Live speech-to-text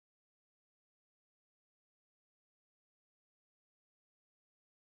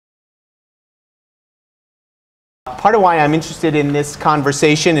part of why I'm interested in this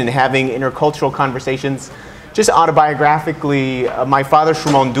conversation and having intercultural conversations, just autobiographically, my father's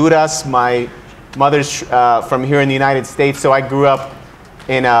from Honduras, my mother's from here in the United States, so I grew up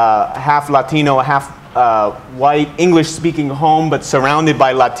in a half Latino, half white, English-speaking home, but surrounded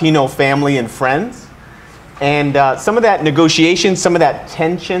by Latino family and friends. And some of that negotiation, some of that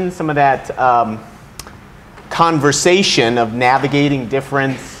tension, some of that conversation of navigating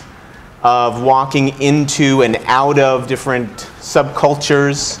difference, of walking into and out of different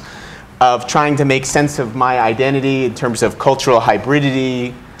subcultures, of trying to make sense of my identity in terms of cultural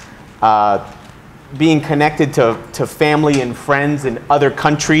hybridity, being connected to family and friends in other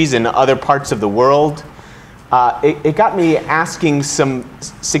countries and other parts of the world. It got me asking some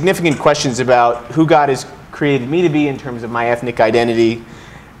significant questions about who God has created me to be in terms of my ethnic identity.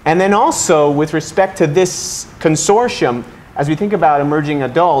 And then also, with respect to this consortium, as we think about emerging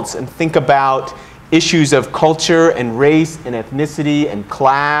adults and think about issues of culture and race and ethnicity and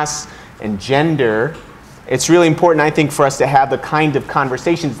class and gender, it's really important, I think, for us to have the kind of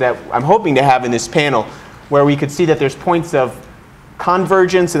conversations that I'm hoping to have in this panel, where we could see that there's points of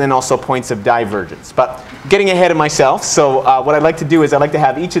convergence and then also points of divergence. But getting ahead of myself, so what I'd like to do is I'd like to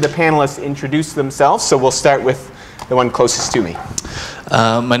have each of the panelists introduce themselves. So we'll start with the one closest to me.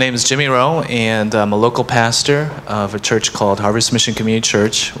 My name is Jimmy Rowe, and I'm a local pastor of a church called Harvest Mission Community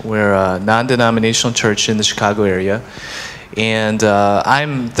Church. We're a non-denominational church in the Chicago area. And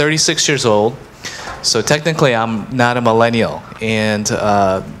I'm 36 years old, so technically I'm not a millennial. And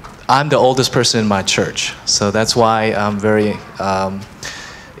I'm the oldest person in my church. So that's why I'm very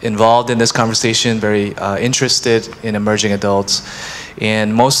involved in this conversation, very interested in emerging adults.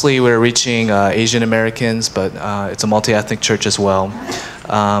 And mostly we're reaching Asian Americans, but it's a multi-ethnic church as well.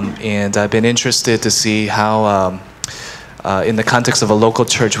 And I've been interested to see how, in the context of a local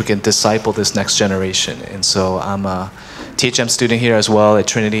church, we can disciple this next generation. And so I'm a THM student here as well at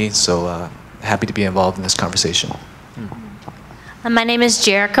Trinity, so happy to be involved in this conversation. My name is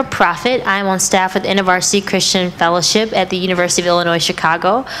Jerica Prophet. I'm on staff with InterVarsity Christian Fellowship at the University of Illinois,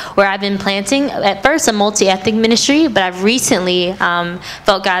 Chicago, where I've been planting, at first, a multi-ethnic ministry, but I've recently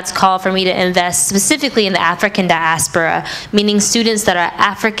felt God's call for me to invest specifically in the African diaspora, meaning students that are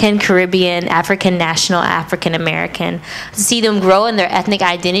African, Caribbean, African national, African American, to see them grow in their ethnic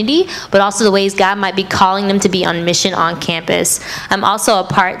identity, but also the ways God might be calling them to be on mission on campus. I'm also a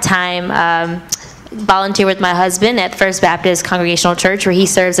part-time volunteer with my husband at First Baptist Congregational Church, where he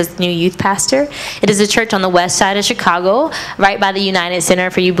serves as the new youth pastor. It is a church on the west side of Chicago, right by the United Center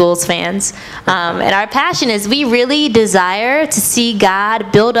for you Bulls fans. And our passion is we really desire to see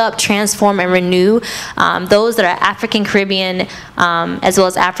God build up, transform, and renew those that are African Caribbean as well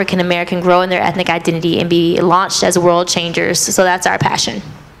as African American grow in their ethnic identity and be launched as world changers. So that's our passion.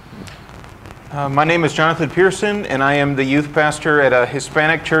 My name is Jonathan Pearson, and I am the youth pastor at a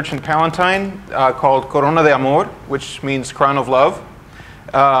Hispanic church in Palatine called Corona de Amor, which means Crown of Love.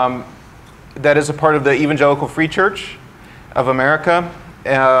 That is a part of the Evangelical Free Church of America.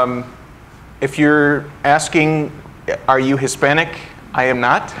 If you're asking, are you Hispanic? I am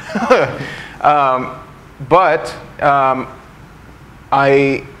not. But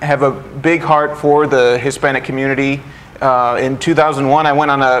I have a big heart for the Hispanic community. In 2001, I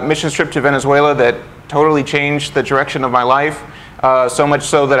went on a mission trip to Venezuela that totally changed the direction of my life, so much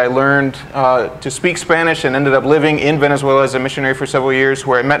so that I learned to speak Spanish and ended up living in Venezuela as a missionary for several years,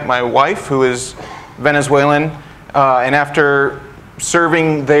 where I met my wife, who is Venezuelan. And after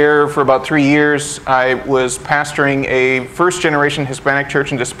serving there for about 3 years, I was pastoring a first-generation Hispanic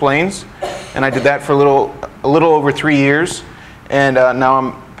church in Des Plaines, and I did that for a little over 3 years. And now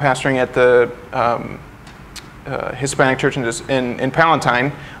I'm pastoring at the Hispanic church in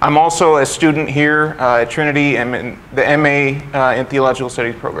Palatine. I'm also a student here at Trinity and in the MA in Theological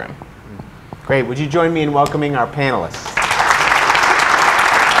Studies program. Great. Would you join me in welcoming our panelists?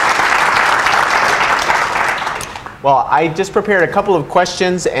 Well, I just prepared a couple of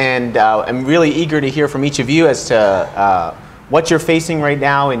questions, and I'm really eager to hear from each of you as to what you're facing right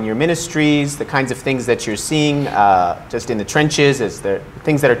now in your ministries, the kinds of things that you're seeing just in the trenches, as the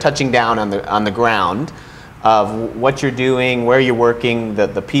things that are touching down on the ground, of what you're doing, where you're working,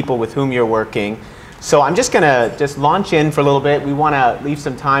 the people with whom you're working. So I'm just going to launch in for a little bit. We want to leave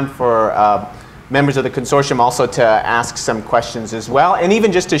some time for members of the consortium also to ask some questions as well, and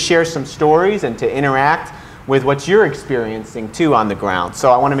even just to share some stories and to interact with what you're experiencing too on the ground.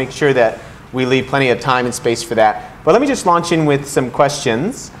 So I want to make sure that we leave plenty of time and space for that. But let me just launch in with some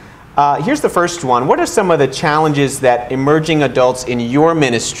questions. Here's the first one. What are some of the challenges that emerging adults in your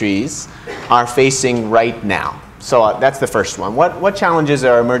ministries are facing right now? So that's the first one. What challenges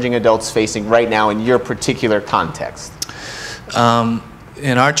are emerging adults facing right now in your particular context?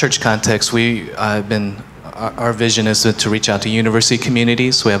 In our church context, our vision is to reach out to university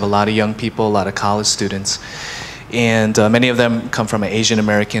communities. We have a lot of young people, a lot of college students, and many of them come from an Asian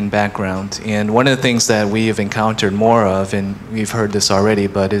American background. And one of the things that we have encountered more of, and we've heard this already,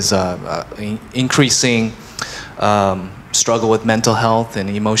 but is increasing struggle with mental health and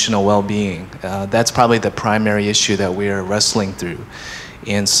emotional well-being. That's probably the primary issue that we're wrestling through.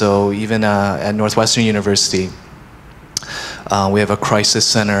 And so even at Northwestern University, we have a crisis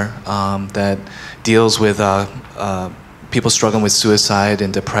center that deals with people struggling with suicide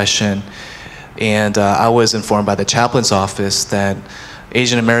and depression. And I was informed by the chaplain's office that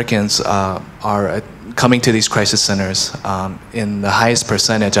Asian Americans are coming to these crisis centers in the highest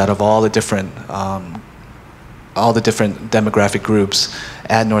percentage out of all the different demographic groups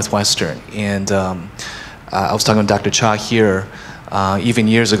at Northwestern. And I was talking to Dr. Cha here, even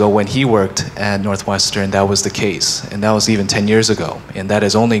years ago when he worked at Northwestern, that was the case. And that was even 10 years ago. And that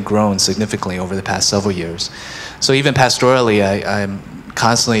has only grown significantly over the past several years. So even pastorally, I'm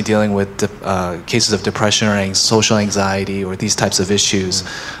constantly dealing with cases of depression or social anxiety or these types of issues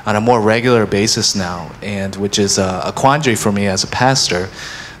on a more regular basis now, and which is a quandary for me as a pastor,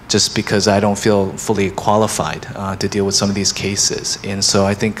 just because I don't feel fully qualified to deal with some of these cases. And so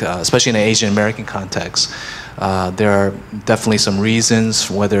I think, especially in an Asian American context, there are definitely some reasons,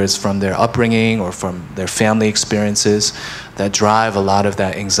 whether it's from their upbringing or from their family experiences, that drive a lot of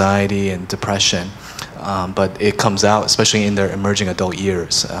that anxiety and depression. But it comes out, especially in their emerging adult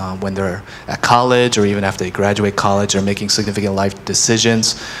years, when they're at college or even after they graduate college or making significant life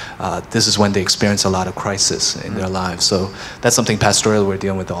decisions. This is when they experience a lot of crisis in their lives. So that's something pastorally we're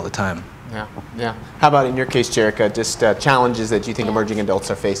dealing with all the time. Yeah, yeah. How about in your case, Jerica, just challenges that you think emerging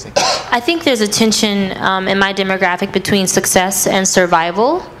adults are facing? I think there's a tension in my demographic between success and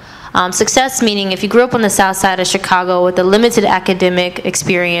survival. Success meaning if you grew up on the south side of Chicago with a limited academic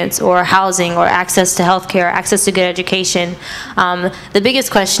experience or housing or access to healthcare, access to good education, the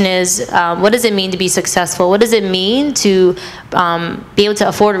biggest question is, what does it mean to be successful? What does it mean to be able to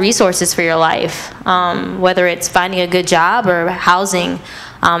afford resources for your life, whether it's finding a good job or housing?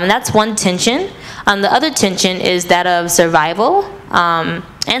 And that's one tension. The other tension is that of survival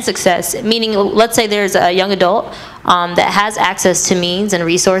and success, meaning let's say there's a young adult that has access to means and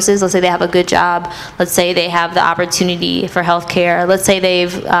resources. Let's say they have a good job. Let's say they have the opportunity for health care. Let's say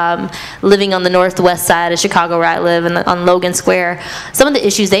they've living on the northwest side of Chicago where I live on Logan Square. Some of the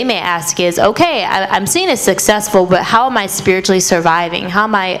issues they may ask is, okay, I'm seeing it successful, but how am I spiritually surviving? How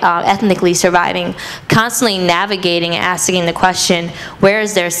am I ethnically surviving? Constantly navigating and asking the question, where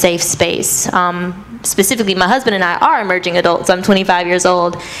is their safe space? Specifically, my husband and I are emerging adults. I'm 25 years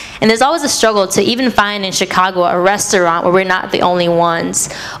old. And there's always a struggle to even find in Chicago a restaurant where we're not the only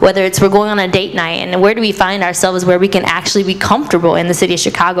ones. Whether it's we're going on a date night, and where do we find ourselves where we can actually be comfortable in the city of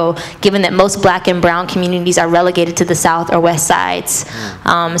Chicago, given that most black and brown communities are relegated to the south or west sides.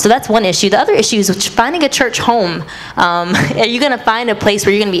 So that's one issue. The other issue is finding a church home. Are you going to find a place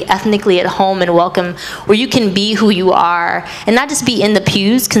where you're going to be ethnically at home and welcome, where you can be who you are, and not just be in the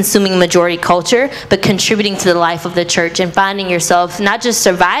pews consuming majority culture, but contributing to the life of the church and finding yourself not just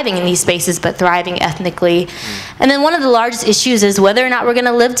surviving in these spaces, but thriving ethnically. And then one of the largest issues is whether or not we're going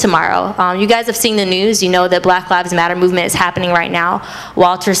to live tomorrow. You guys have seen the news. You know that Black Lives Matter movement is happening right now.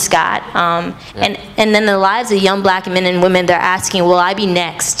 Walter Scott. And then the lives of young black men and women, they're asking, will I be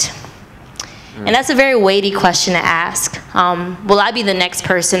next? And that's a very weighty question to ask. Will I be the next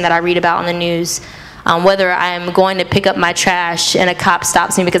person that I read about on the news? Whether I'm going to pick up my trash and a cop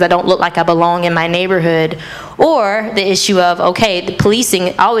stops me because I don't look like I belong in my neighborhood, or the issue of, okay, the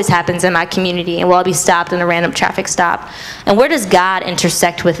policing always happens in my community, and will I be stopped in a random traffic stop? And where does God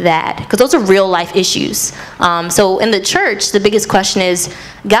intersect with that? Because those are real life issues. So in the church, the biggest question is,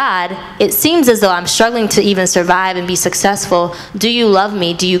 God, it seems as though I'm struggling to even survive and be successful. Do you love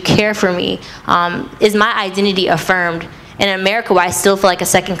me? Do you care for me? Is my identity affirmed? In America, where I still feel like a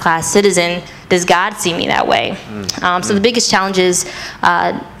second-class citizen, does God see me that way? So the biggest challenge is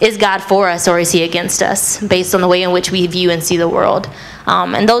God for us or is he against us, based on the way in which we view and see the world?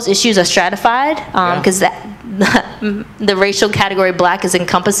 And those issues are stratified because the racial category black is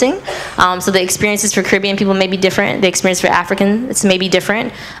encompassing. So the experiences for Caribbean people may be different. The experience for Africans may be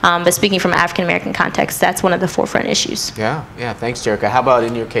different. But speaking from African-American context, that's one of the forefront issues. Yeah, thanks, Jerica. How about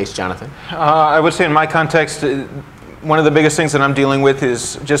in your case, Jonathan? I would say in my context, one of the biggest things that I'm dealing with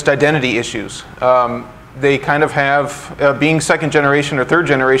is just identity issues. They kind of have, being second generation or third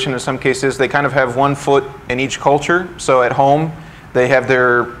generation in some cases, they kind of have one foot in each culture. So at home, they have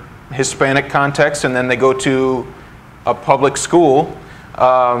their Hispanic context, and then they go to a public school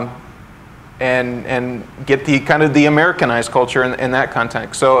and get the kind of the Americanized culture in that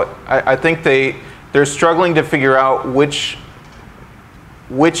context. So I think they're struggling to figure out which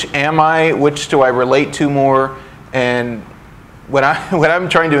am I, which do I relate to more, and what I'm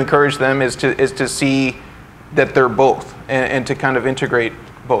trying to encourage them is to see that they're both and to kind of integrate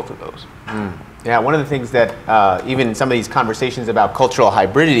both of those. Yeah, one of the things that even in some of these conversations about cultural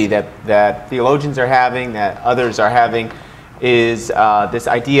hybridity that theologians are having, that others are having, is this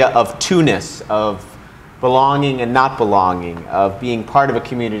idea of two-ness, of belonging and not belonging, of being part of a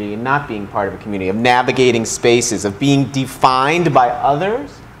community and not being part of a community, of navigating spaces, of being defined by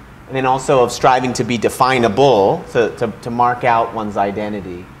others, and then also of striving to be definable, to mark out one's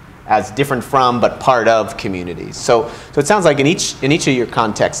identity as different from but part of communities. So it sounds like in each of your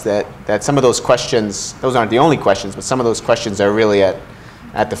contexts that some of those questions, those aren't the only questions, but some of those questions are really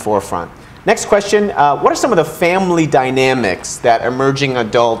at the forefront. Next question, what are some of the family dynamics that emerging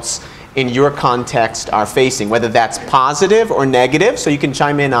adults in your context are facing, whether that's positive or negative? So you can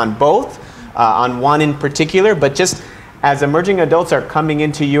chime in on both, on one in particular, but just as emerging adults are coming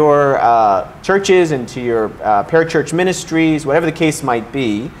into your churches, into your parachurch ministries, whatever the case might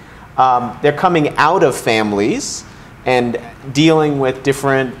be, they're coming out of families and dealing with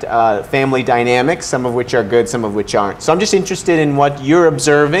different family dynamics, some of which are good, some of which aren't. So I'm just interested in what you're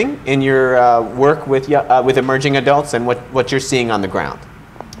observing in your work with emerging adults and what you're seeing on the ground.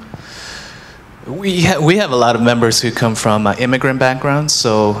 We have a lot of members who come from immigrant backgrounds,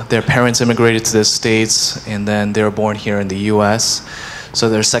 so their parents immigrated to the States and then they were born here in the US. So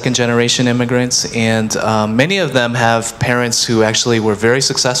they're second-generation immigrants, and many of them have parents who actually were very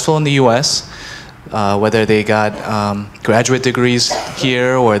successful in the US, whether they got graduate degrees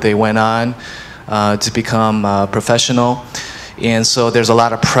here or they went on to become professional. And so there's a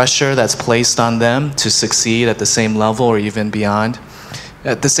lot of pressure that's placed on them to succeed at the same level or even beyond.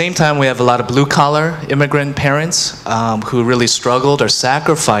 At the same time, we have a lot of blue-collar immigrant parents who really struggled or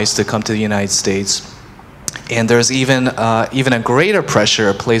sacrificed to come to the United States. And there's even a greater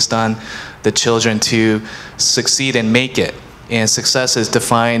pressure placed on the children to succeed and make it. And success is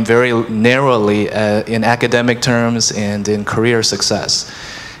defined very narrowly in academic terms and in career success.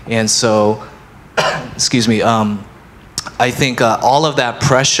 And so, excuse me, I think all of that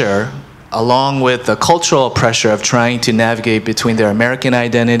pressure, along with the cultural pressure of trying to navigate between their American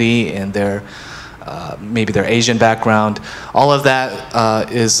identity and their maybe their Asian background, all of that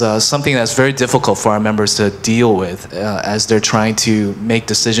is something that's very difficult for our members to deal with as they're trying to make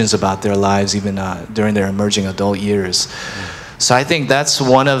decisions about their lives even during their emerging adult years. So I think that's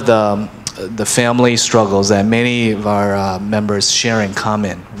one of the family struggles that many of our members share in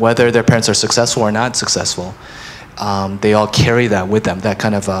common. Whether their parents are successful or not successful, they all carry that with them, that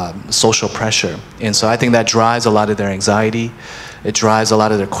kind of social pressure. And so I think that drives a lot of their anxiety. It drives a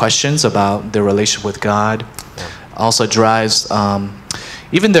lot of their questions about their relationship with God. Also drives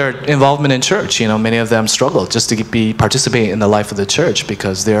even their involvement in church. You know, many of them struggle just to participate in the life of the church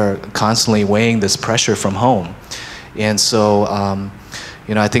because they're constantly weighing this pressure from home. And so,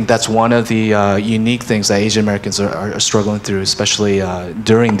 you know, I think that's one of the unique things that Asian Americans are struggling through, especially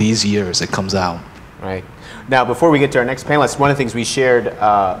during these years it comes out. Right. Now, before we get to our next panelist, one of the things we shared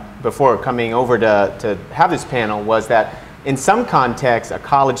before coming over to have this panel was that in some contexts, a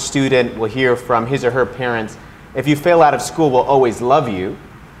college student will hear from his or her parents, if you fail out of school, we'll always love you.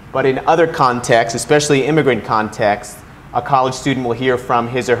 But in other contexts, especially immigrant contexts, a college student will hear from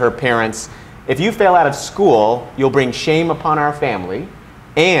his or her parents, if you fail out of school, you'll bring shame upon our family,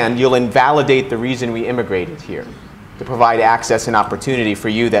 and you'll invalidate the reason we immigrated here, to provide access and opportunity for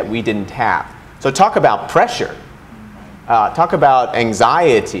you that we didn't have. So talk about pressure. Talk about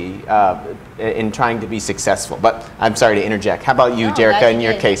anxiety in trying to be successful. But I'm sorry to interject. How about you, Jerica, in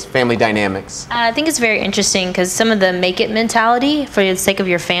your case, family dynamics? I think it's very interesting because some of the make it mentality for the sake of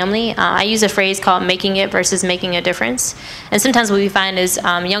your family, I use a phrase called making it versus making a difference. And sometimes what we find is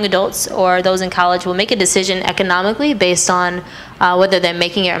young adults or those in college will make a decision economically based on whether they're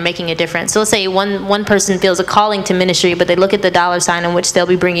making it or making a difference. So let's say one person feels a calling to ministry, but they look at the dollar sign in which they'll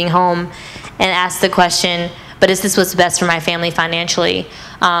be bringing home and ask the question, but is this what's best for my family financially?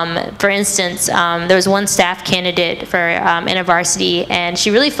 For instance, there was one staff candidate for InterVarsity, and she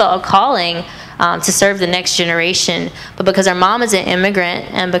really felt a calling to serve the next generation. But because her mom is an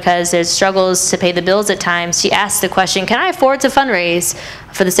immigrant and because there's struggles to pay the bills at times, she asked the question, can I afford to fundraise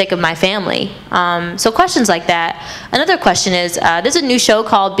for the sake of my family. So questions like that. Another question is, there's a new show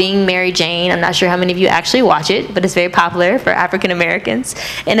called Being Mary Jane. I'm not sure how many of you actually watch it, but it's very popular for African Americans.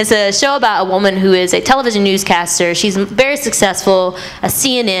 And it's a show about a woman who is a television newscaster. She's very successful, a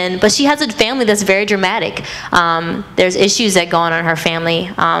CNN, but she has a family that's very dramatic. There's issues that go on in her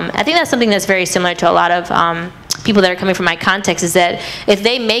family. I think that's something that's very similar to a lot of people that are coming from my context, is that if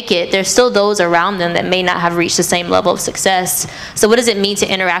they make it, there's still those around them that may not have reached the same level of success. So what does it mean to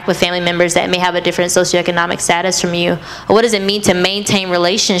interact with family members that may have a different socioeconomic status from you? Or what does it mean to maintain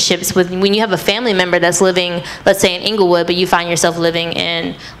relationships with, when you have a family member that's living, let's say in Inglewood, but you find yourself living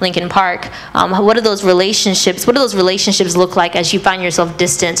in Lincoln Park? What are those relationships look like as you find yourself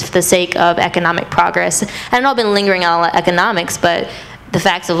distanced for the sake of economic progress? I know I've been lingering on economics, but the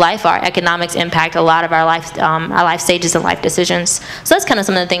facts of life are economics impact a lot of our life stages and life decisions. So that's kind of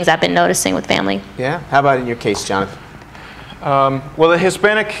some of the things I've been noticing with family. Yeah. How about in your case, Jonathan? Well, the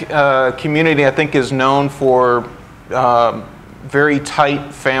Hispanic community, I think, is known for very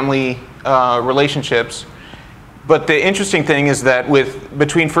tight family relationships. But the interesting thing is that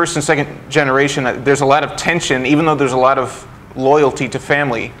between first and second generation, there's a lot of tension, even though there's a lot of loyalty to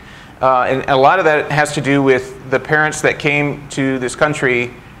family. And a lot of that has to do with the parents that came to this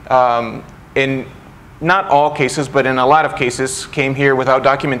country, in not all cases, but in a lot of cases, came here without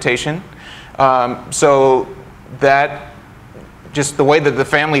documentation. So that, just the way that the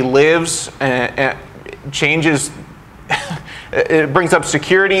family lives changes. It brings up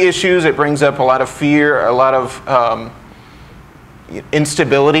security issues, it brings up a lot of fear, a lot of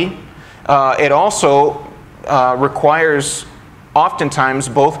instability. It also requires oftentimes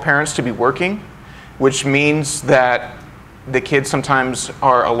both parents to be working, which means that the kids sometimes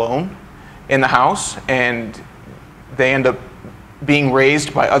are alone in the house and they end up being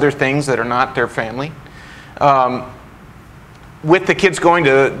raised by other things that are not their family. With the kids going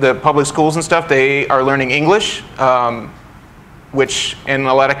to the public schools and stuff, they are learning English, which in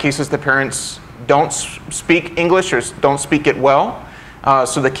a lot of cases the parents don't speak English or don't speak it well.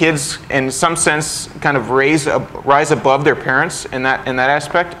 So the kids, in some sense, kind of rise above their parents in that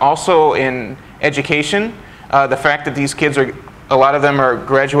aspect. Also in education, the fact that these kids a lot of them are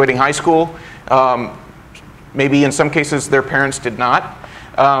graduating high school. Maybe in some cases their parents did not.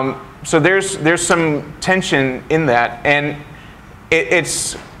 So there's some tension in that, and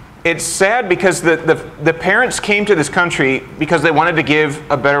it's sad because the parents came to this country because they wanted to give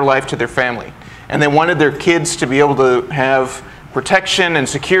a better life to their family, and they wanted their kids to be able to have protection and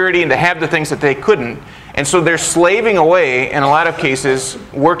security and to have the things that they couldn't. And so they're slaving away, in a lot of cases,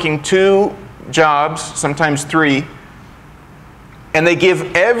 working 2 jobs, sometimes 3, and they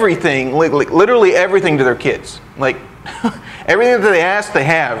give everything, literally everything to their kids. Like, everything that they ask, they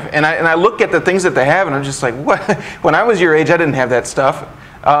have. And I look at the things that they have and I'm just like, what? When I was your age, I didn't have that stuff.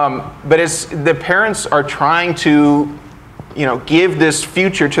 But the parents are trying to, give this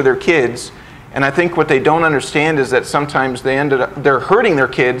future to their kids. And I think what they don't understand is that sometimes they're hurting their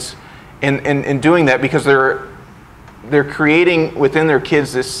kids in doing that, because they're creating within their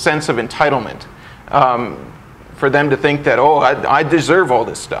kids this sense of entitlement, for them to think that, oh, I deserve all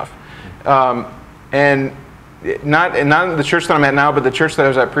this stuff. And not in the church that I'm at now, but the church that I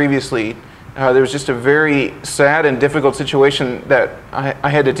was at previously, there was just a very sad and difficult situation that I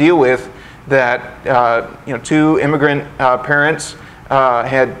had to deal with. That 2 immigrant parents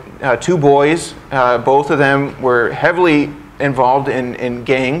had 2 boys. Both of them were heavily involved in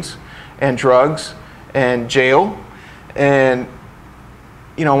gangs and drugs and jail. And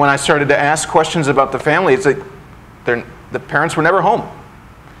when I started to ask questions about the family, it's like the parents were never home.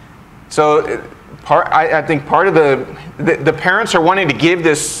 So I think part of the parents are wanting to give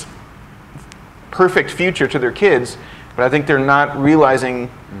this perfect future to their kids, but I think they're not realizing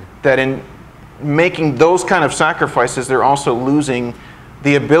that in making those kind of sacrifices, they're also losing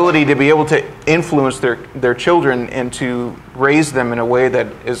the ability to be able to influence their children and to raise them in a way that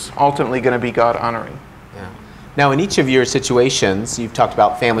is ultimately going to be God-honoring. Yeah. Now, in each of your situations, you've talked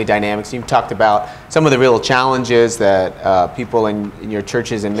about family dynamics. You've talked about some of the real challenges that people in your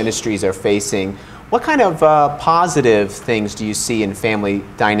churches and ministries are facing. What kind of positive things do you see in family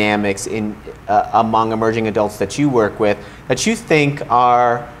dynamics among emerging adults that you work with that you think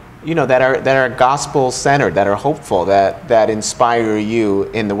are that are gospel-centered, that are hopeful, that inspire you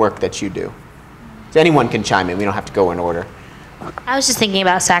in the work that you do? So anyone can chime in. We don't have to go in order. I was just thinking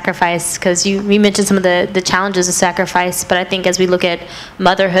about sacrifice, because you mentioned some of the challenges of sacrifice, but I think as we look at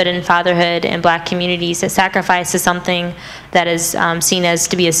motherhood and fatherhood in Black communities, that sacrifice is something that is seen as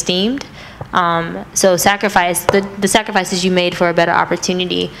to be esteemed. So sacrifice, the sacrifices you made for a better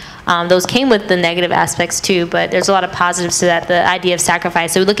opportunity, those came with the negative aspects too, but there's a lot of positives to that, the idea of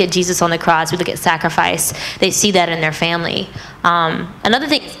sacrifice. So we look at Jesus on the cross, we look at sacrifice, they see that in their family. Another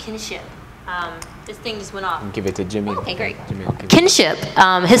thing is kinship. This thing just went off. Give it to Jimmy. Okay, great. Jimmy, Kinship.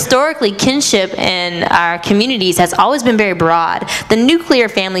 Historically, kinship in our communities has always been very broad. The nuclear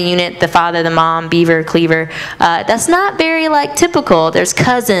family unit, the father, the mom, beaver, cleaver, that's not very typical. There's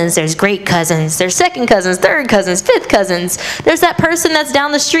cousins, there's great cousins, there's second cousins, third cousins, fifth cousins. There's that person that's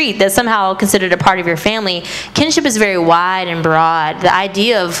down the street that's somehow considered a part of your family. Kinship is very wide and broad. The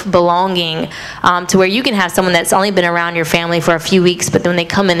idea of belonging to where you can have someone that's only been around your family for a few weeks, but when they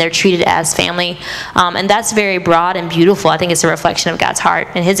come in, they're treated as family. And that's very broad and beautiful. I think it's a reflection of God's heart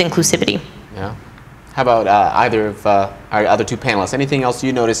and his inclusivity. Yeah. How about either of our other two panelists? Anything else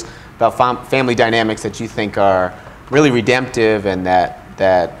you notice about family dynamics that you think are really redemptive and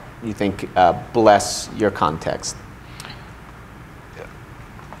that you think bless your context?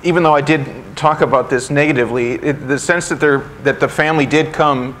 Even though I did talk about this negatively, the sense that the family did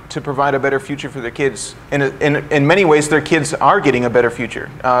come to provide a better future for their kids. In many ways, their kids are getting a better future.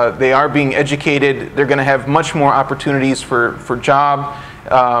 They are being educated. They're going to have much more opportunities for job,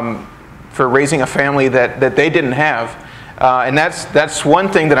 for raising a family that they didn't have. And that's one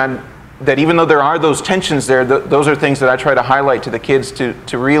thing that even though there are those tensions there, those are things that I try to highlight to the kids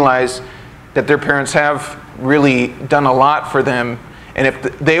to realize that their parents have really done a lot for them. And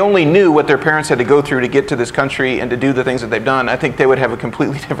if they only knew what their parents had to go through to get to this country and to do the things that they've done, I think they would have a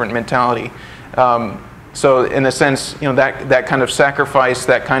completely different mentality. So in a sense, that kind of sacrifice,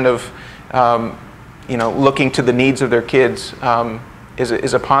 that kind of looking to the needs of their kids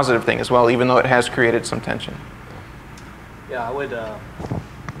is a positive thing as well, even though it has created some tension. Yeah, I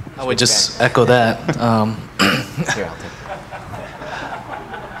would just echo that. Here, I'll take it.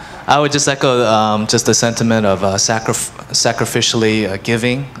 I would just echo just the sentiment of sacrificially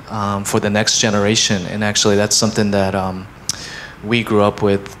giving for the next generation. And actually, that's something that we grew up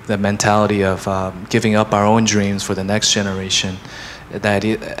with, the mentality of giving up our own dreams for the next generation. That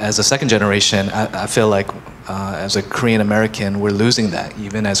as a second generation, I feel like as a Korean American, we're losing that,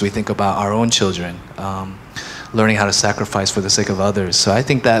 even as we think about our own children. Learning how to sacrifice for the sake of others. So I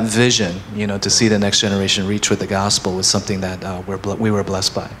think that vision, to see the next generation reach with the gospel was something that we were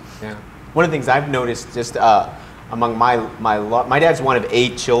blessed by. Yeah. One of the things I've noticed just among my dad's one of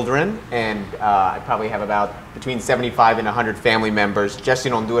 8 children, and I probably have about between 75 and 100 family members just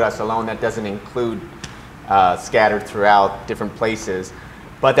in Honduras alone. That doesn't include scattered throughout different places.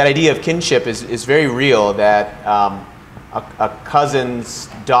 But that idea of kinship is very real, that a cousin's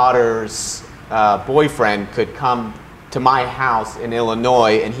daughter's boyfriend could come to my house in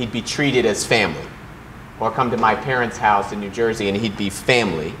Illinois and he'd be treated as family, or come to my parents' house in New Jersey and he'd be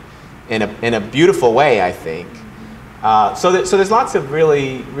family in a beautiful way, I think. So there's lots of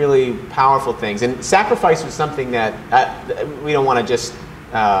really, really powerful things. And sacrifice was something that we don't want to just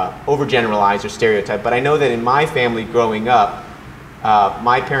overgeneralize or stereotype, but I know that in my family growing up,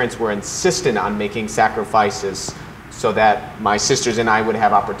 my parents were insistent on making sacrifices so that my sisters and I would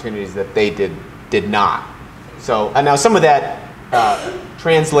have opportunities that they did not. So now some of that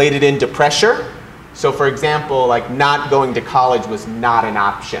translated into pressure. So for example, not going to college was not an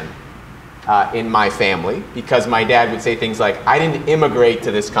option in my family, because my dad would say things like, I didn't immigrate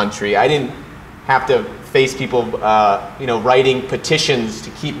to this country. I didn't have to face people writing petitions to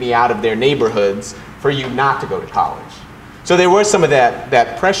keep me out of their neighborhoods for you not to go to college. So there was some of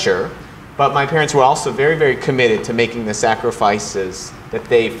that pressure. But my parents were also very, very committed to making the sacrifices that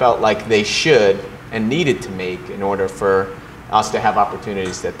they felt like they should and needed to make in order for us to have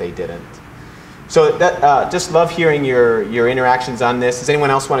opportunities that they didn't. So just love hearing your interactions on this. Does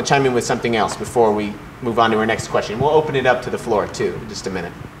anyone else want to chime in with something else before we move on to our next question? We'll open it up to the floor too in just a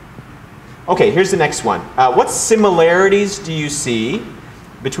minute. Okay, here's the next one. What similarities do you see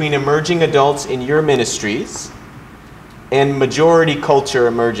between emerging adults in your ministries and majority culture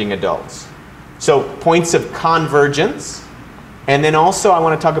emerging adults? So points of convergence, and then also I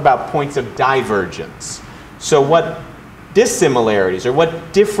want to talk about points of divergence. So what dissimilarities or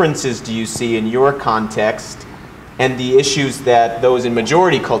what differences do you see in your context and the issues that those in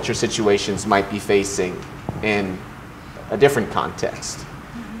majority culture situations might be facing in a different context?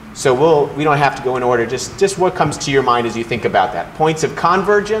 So we don't have to go in order, just what comes to your mind as you think about that. Points of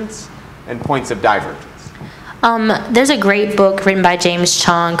convergence and points of divergence. There's a great book written by James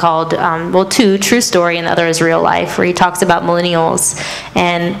Chung called, two, True Story, and the other is Real Life, where he talks about millennials.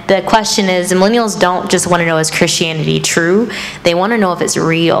 And the question is, millennials don't just want to know, is Christianity true? They want to know if it's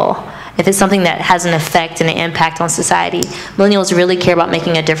real. if it's something that has an effect and an impact on society. Millennials really care about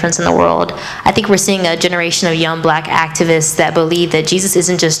making a difference in the world. I think we're seeing a generation of young black activists that believe that Jesus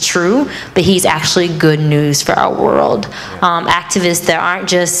isn't just true, but he's actually good news for our world. Activists that aren't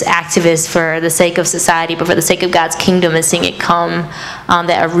just activists for the sake of society, but for the sake of God's kingdom and seeing it come,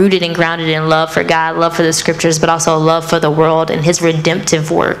 that are rooted and grounded in love for God, love for the scriptures, but also love for the world and his redemptive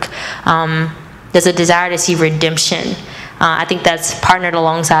work. There's a desire to see redemption. I think that's partnered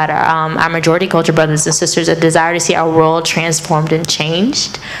alongside our majority culture brothers and sisters, a desire to see our world transformed and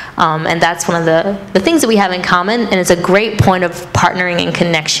changed. And that's one of the things that we have in common, and it's a great point of partnering and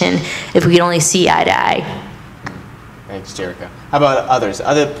connection if we could only see eye to eye. Thanks, Jerica. How about others?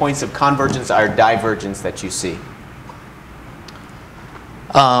 Other points of convergence or divergence that you see?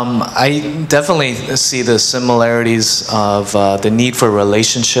 I definitely see the similarities of the need for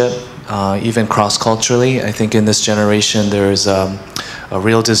relationship, even cross-culturally. I think in this generation there's a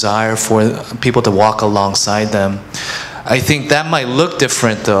real desire for people to walk alongside them. I think that might look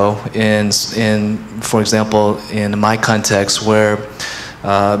different though for example, in my context where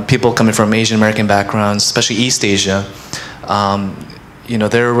people coming from Asian American backgrounds, especially East Asia, you know,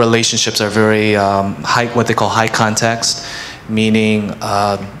 their relationships are very what they call high context, meaning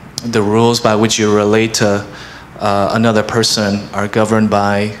the rules by which you relate to another person are governed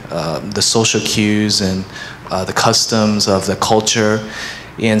by the social cues and the customs of the culture.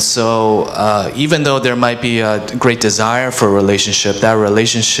 And so even though there might be a great desire for a relationship, that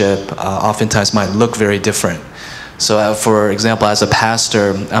relationship oftentimes might look very different. So for example, as a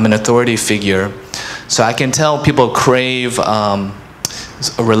pastor, I'm an authority figure. So I can tell people crave a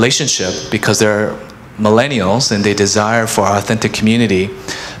relationship because they're millennials and they desire for authentic community.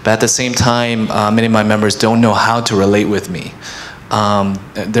 But at the same time, many of my members don't know how to relate with me.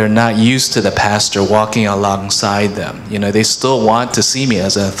 They're not used to the pastor walking alongside them. You know, they still want to see me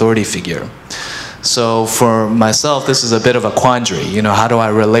as an authority figure. So for myself, this is a bit of a quandary. You know, how do I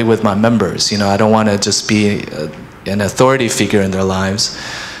relate with my members? You know, I don't want to just be an authority figure in their lives.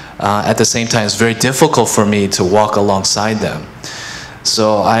 At the same time, it's very difficult for me to walk alongside them.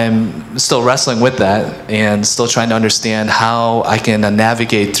 So I'm still wrestling with that and still trying to understand how I can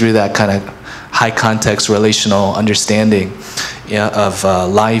navigate through that kind of high context relational understanding of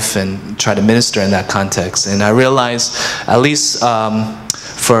life and try to minister in that context. And I realize, at least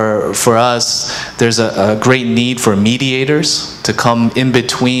for us, there's a great need for mediators to come in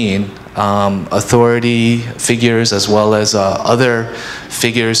between authority figures as well as other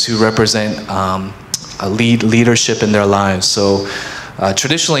figures who represent leadership in their lives. So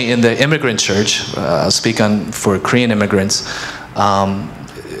traditionally in the immigrant church, I'll speak for Korean immigrants,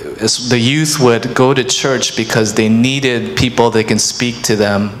 the youth would go to church because they needed people that can speak to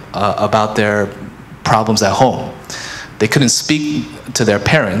them about their problems at home. They couldn't speak to their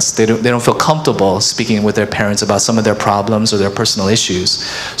parents. They don't feel comfortable speaking with their parents about some of their problems or their personal issues.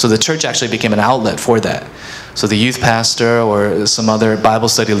 So the church actually became an outlet for that. So the youth pastor or some other Bible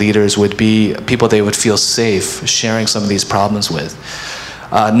study leaders would be people they would feel safe sharing some of these problems with.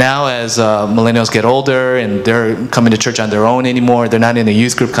 Now as millennials get older and they're coming to church on their own anymore, they're not in a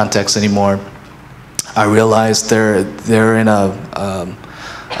youth group context anymore, I realize they're in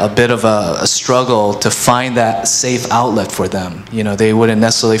a bit of a struggle to find that safe outlet for them. You know, they wouldn't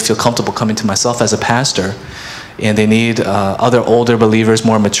necessarily feel comfortable coming to myself as a pastor, and they need other older believers,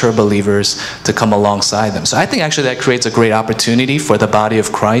 more mature believers to come alongside them. So I think actually that creates a great opportunity for the body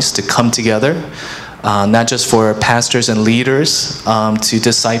of Christ to come together, not just for pastors and leaders to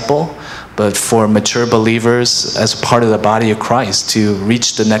disciple, but for mature believers as part of the body of Christ to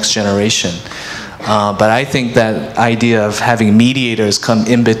reach the next generation. But I think that idea of having mediators come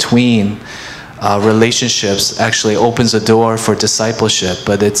in between relationships actually opens a door for discipleship,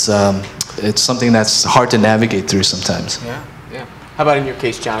 but it's something that's hard to navigate through sometimes. Yeah, yeah. How about in your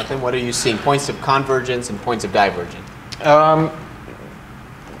case, Jonathan? What are you seeing? Points of convergence and points of divergence?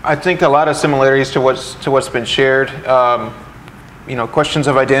 I think a lot of similarities to what's been shared. You know, questions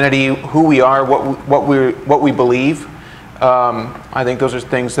of identity, who we are, what we believe. I think those are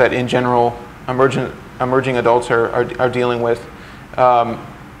things that in general emerging adults are dealing with.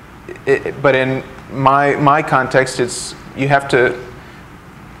 But in my context, it's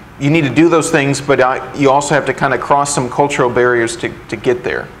you need to do those things, but you also have to kind of cross some cultural barriers to get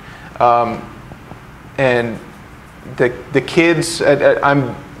there. And the kids,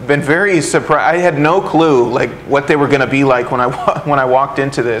 I'm been very surprised. I had no clue like what they were going to be like when I walked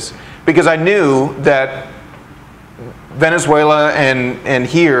into this, because I knew that Venezuela and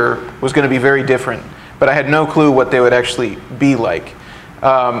here was going to be very different, but I had no clue what they would actually be like.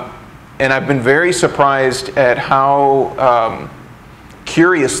 And I've been very surprised at how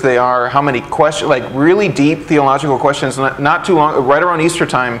curious they are, how many questions, like really deep theological questions. Not too long, right around Easter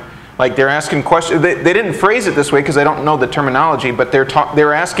time, like they're asking questions. They didn't phrase it this way because I don't know the terminology, but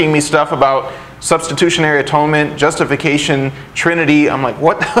they're asking me stuff about substitutionary atonement, justification, Trinity. I'm like,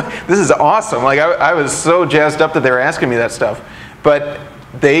 what? This is awesome. Like I was so jazzed up that they were asking me that stuff. But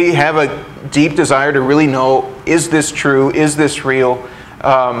they have a deep desire to really know, is this true? Is this real?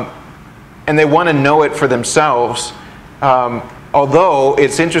 And they want to know it for themselves. Although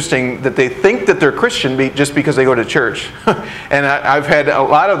it's interesting that they think that they're Christian just because they go to church. And I've had a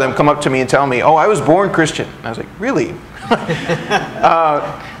lot of them come up to me and tell me, oh, I was born Christian. And I was like, really?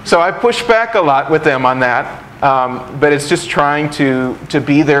 So I push back a lot with them on that. But it's just trying to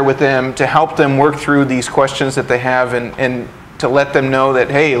be there with them, to help them work through these questions that they have, and to let them know that,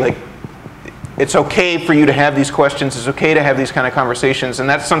 hey, like, it's okay for you to have these questions. It's okay to have these kind of conversations. And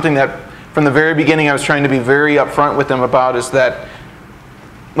that's something that from the very beginning I was trying to be very upfront with them about, is that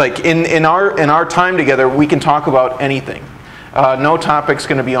like in our time together, we can talk about anything. No topic's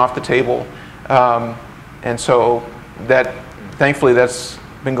going to be off the table. And so that, thankfully, that's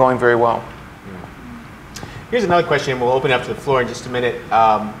been going very well. Here's another question. We'll open up to the floor in just a minute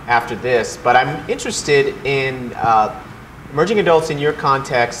after this. But I'm interested in emerging adults in your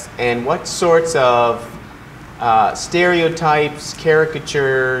context and what sorts of stereotypes,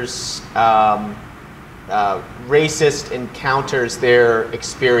 caricatures, racist encounters they're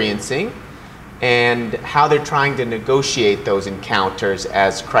experiencing, and how they're trying to negotiate those encounters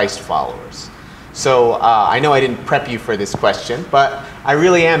as Christ followers. So I know I didn't prep you for this question, but I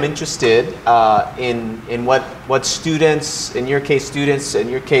really am interested in what students, in your case students, in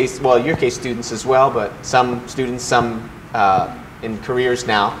your case students as well, but some students, some in careers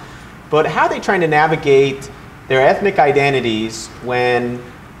now, but how are they trying to navigate their ethnic identities when,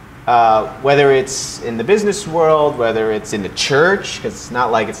 whether it's in the business world, whether it's in the church, because it's not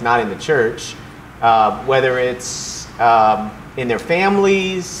like it's not in the church, whether it's in their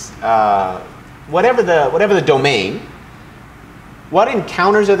families, whatever the domain, what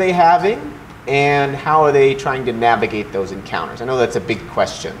encounters are they having, and how are they trying to navigate those encounters? I know that's a big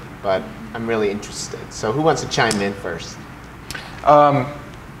question, but I'm really interested. So who wants to chime in first?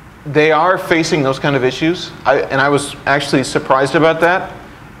 They are facing those kind of issues, and I was actually surprised about that.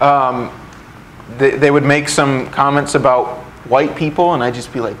 They would make some comments about white people, and I'd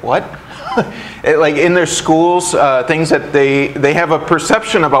just be like, what? Like in their schools, things that they have a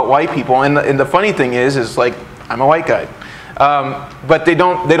perception about white people, and the funny thing is like, I'm a white guy. But they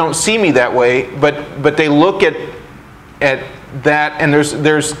don't see me that way, but they look at that, and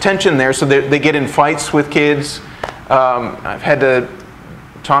there's tension there, so they get in fights with kids. I've had to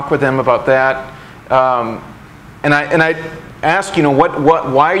talk with them about that, and I ask,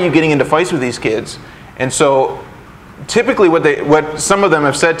 why are you getting into fights with these kids? And so typically what some of them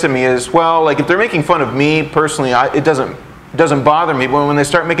have said to me is, well, like if they're making fun of me personally, it doesn't bother me, but when they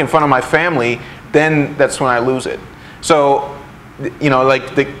start making fun of my family, then that's when I lose it. So,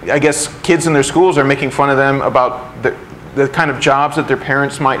 like I guess kids in their schools are making fun of them about the kind of jobs that their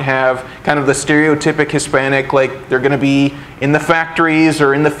parents might have, kind of the stereotypic Hispanic, like they're going to be in the factories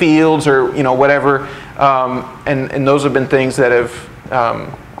or in the fields or whatever, and those have been things that have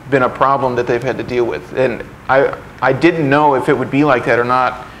been a problem that they've had to deal with. And I didn't know if it would be like that or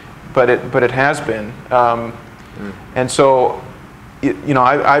not, but it has been. And so,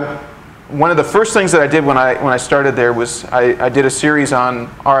 one of the first things that I did when I started there was I did a series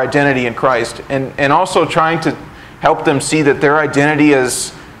on our identity in Christ, and also trying to help them see that their identity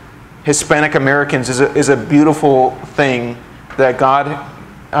as Hispanic Americans is a beautiful thing that God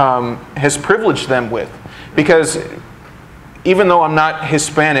has privileged them with. Because even though I'm not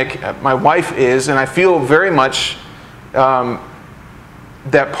Hispanic, my wife is, and I feel very much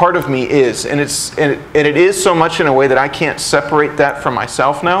that part of me is, and it is so much in a way that I can't separate that from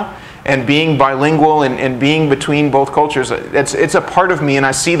myself now. And being bilingual and being between both cultures, it's a part of me, and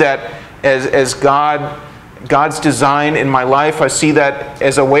I see that as God's design in my life. I see that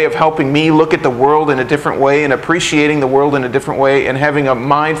as a way of helping me look at the world in a different way and appreciating the world in a different way and having a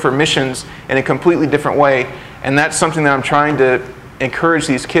mind for missions in a completely different way. And that's something that I'm trying to encourage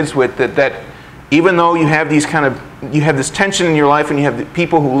these kids with, that even though you have you have this tension in your life and you have the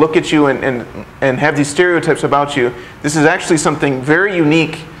people who look at you and have these stereotypes about you, this is actually something very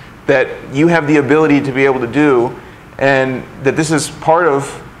unique that you have the ability to be able to do, and that this is part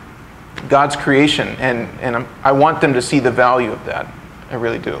of God's creation, and I want them to see the value of that. I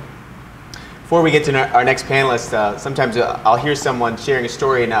really do. Before we get to our next panelist, sometimes I'll hear someone sharing a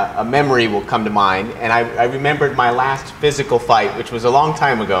story and a memory will come to mind. And I remembered my last physical fight, which was a long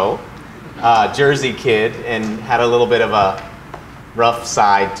time ago, Jersey kid, and had a little bit of rough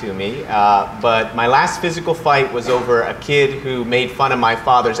side to me. But my last physical fight was over a kid who made fun of my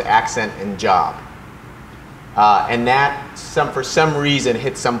father's accent and job. And that, for some reason,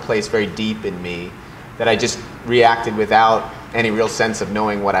 hit someplace very deep in me that I just reacted without any real sense of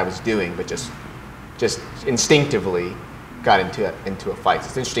knowing what I was doing, but just instinctively got into a fight.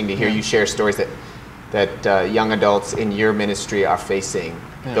 It's interesting to hear you share stories that young adults in your ministry are facing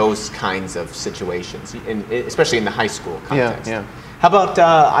those kinds of situations, especially in the high school context. Yeah. How about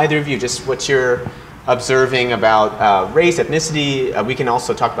either of you, just what you're observing about race, ethnicity? We can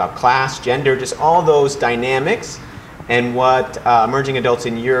also talk about class, gender, just all those dynamics, and what emerging adults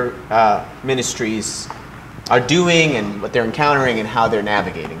in your ministries are doing and what they're encountering and how they're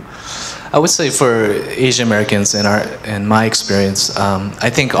navigating. I would say for Asian Americans, in my experience, I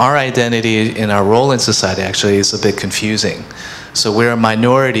think our identity and our role in society actually is a bit confusing. So we're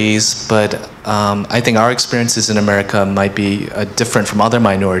minorities, but I think our experiences in America might be different from other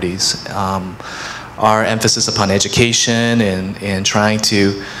minorities. Our emphasis upon education and trying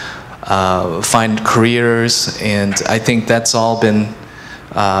to find careers, and I think that's all been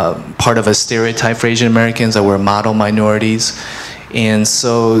part of a stereotype for Asian Americans, that we're model minorities. And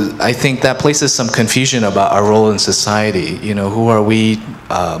so I think that places some confusion about our role in society. You know, who are we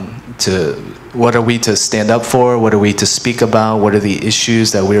what are we to stand up for? What are we to speak about? What are the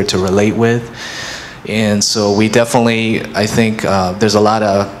issues that we are to relate with? And so we definitely, I think there's a lot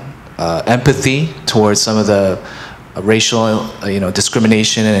of empathy towards some of the racial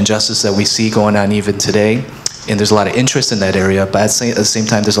discrimination and injustice that we see going on even today. And there's a lot of interest in that area, but at the same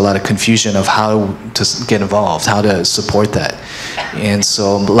time, there's a lot of confusion of how to get involved, how to support that. And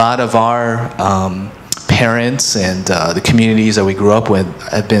so a lot of our parents and the communities that we grew up with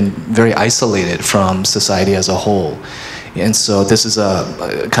have been very isolated from society as a whole. And so this is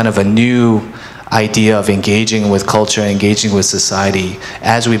a kind of a new idea of engaging with culture, engaging with society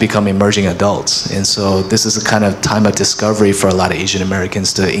as we become emerging adults. And so this is a kind of time of discovery for a lot of Asian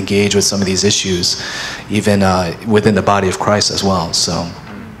Americans to engage with some of these issues, even within the body of Christ as well. So,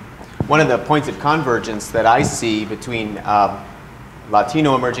 one of the points of convergence that I see between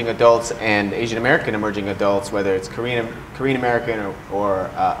Latino emerging adults and Asian American emerging adults, whether it's Korean American or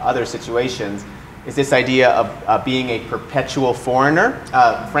other situations, is this idea of being a perpetual foreigner.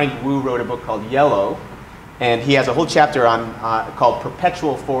 Frank Wu wrote a book called Yellow, and he has a whole chapter on called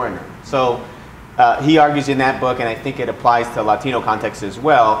Perpetual Foreigner. So he argues in that book, and I think it applies to Latino context as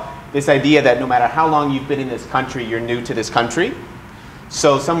well, this idea that no matter how long you've been in this country, you're new to this country.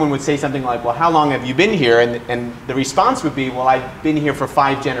 So someone would say something like, well, how long have you been here? And the response would be, well, I've been here for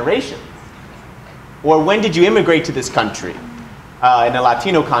 5 generations. Or when did you immigrate to this country? In a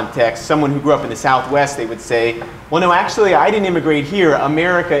Latino context, someone who grew up in the Southwest, they would say, well, no, actually, I didn't immigrate here.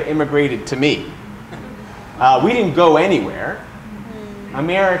 America immigrated to me. We didn't go anywhere.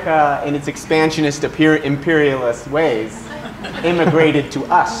 America, in its expansionist, imperialist ways, immigrated to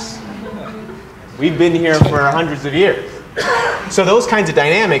us. We've been here for hundreds of years. So those kinds of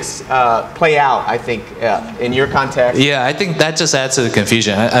dynamics play out, I think, in your context. Yeah, I think that just adds to the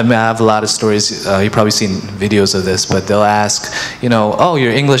confusion. I mean, I have a lot of stories. You've probably seen videos of this, but they'll ask, oh,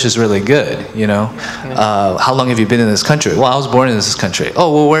 your English is really good, how long have you been in this country? Well, I was born in this country.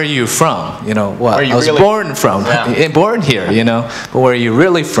 Oh, well, where are you from? Well, I was born from, born here, but where are you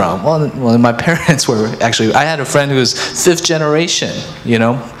really from? Well, my parents were actually, I had a friend who was 5th generation,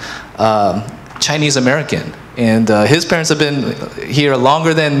 Chinese American. And his parents have been here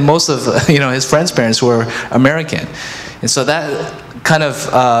longer than most of his friends' parents who are American, and so that kind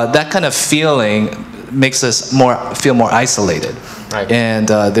of feeling makes us feel more isolated. Right. And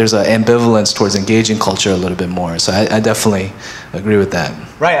there's an ambivalence towards engaging culture a little bit more. So I definitely agree with that.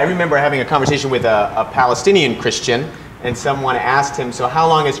 Right. I remember having a conversation with a Palestinian Christian, and someone asked him, "So how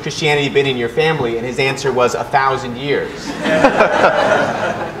long has Christianity been in your family?" And his answer was 1,000 years.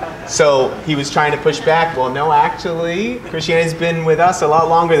 So he was trying to push back. Well, no, actually, Christianity's been with us a lot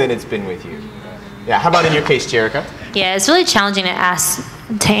longer than it's been with you. Yeah, how about in your case, Jerica? Yeah, it's really challenging to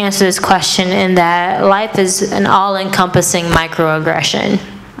answer this question in that life is an all-encompassing microaggression.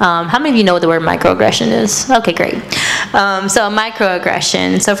 How many of you know what the word microaggression is? Okay, great. So a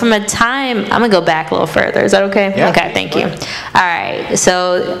microaggression. So from a time, I'm gonna go back a little further. Is that okay? Yeah. Okay, thank you. All right,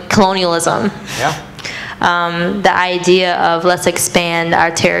 so colonialism. Yeah. The idea of let's expand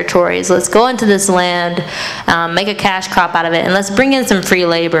our territories, let's go into this land, make a cash crop out of it, and let's bring in some free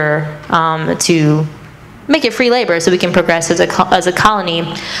labor to make it free labor so we can progress as a colony.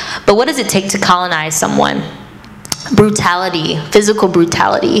 But what does it take to colonize someone? Brutality, physical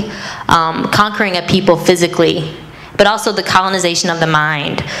brutality, conquering a people physically, but also the colonization of the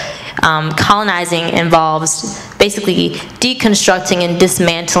mind. Colonizing involves basically deconstructing and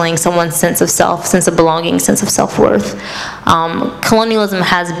dismantling someone's sense of self, sense of belonging, sense of self-worth. Colonialism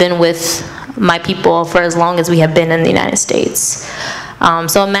has been with my people for as long as we have been in the United States.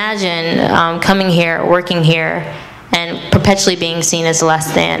 So imagine coming here, working here, and perpetually being seen as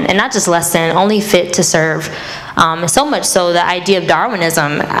less than, and not just less than, only fit to serve. So much so, the idea of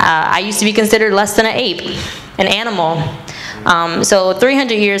Darwinism, I used to be considered less than an ape, an animal. So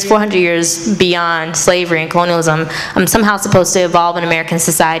 300 years, 400 years beyond slavery and colonialism, I'm somehow supposed to evolve in American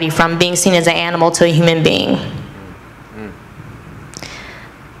society from being seen as an animal to a human being.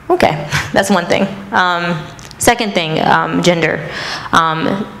 Okay, that's one thing. Second thing, gender.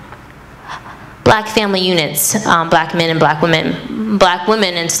 Black family units, black men and black women. Black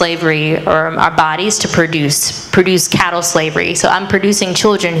women in slavery are our bodies to produce cattle slavery. So I'm producing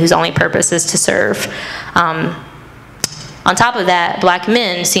children whose only purpose is to serve. On top of that, black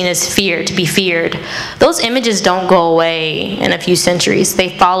men seen as feared, to be feared. Those images don't go away in a few centuries.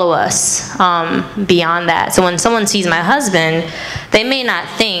 They follow us beyond that. So when someone sees my husband, they may not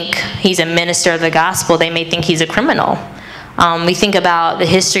think he's a minister of the gospel. They may think he's a criminal. We think about the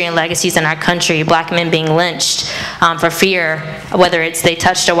history and legacies in our country, black men being lynched for fear, whether it's they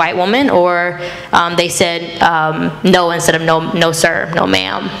touched a white woman or they said no instead of no sir, no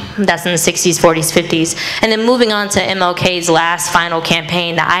ma'am. That's in the 60s, 40s, 50s. And then moving on to MLK's last final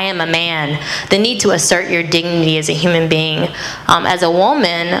campaign, the I am a man, the need to assert your dignity as a human being. As a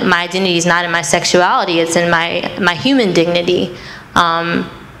woman, my identity is not in my sexuality, it's in my human dignity.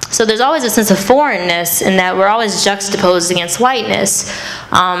 So there's always a sense of foreignness in that we're always juxtaposed against whiteness.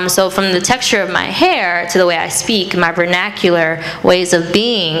 So from the texture of my hair to the way I speak, my vernacular ways of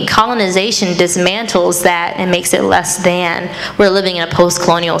being, colonization dismantles that and makes it less than. We're living in a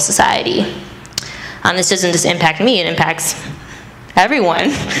post-colonial society. This doesn't just impact me, it impacts everyone.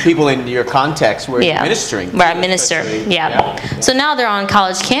 People in your context where you're ministering. Where I minister, yeah. So now they're on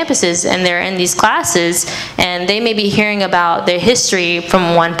college campuses and they're in these classes and they may be hearing about their history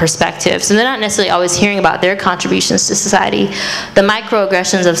from one perspective. So they're not necessarily always hearing about their contributions to society. The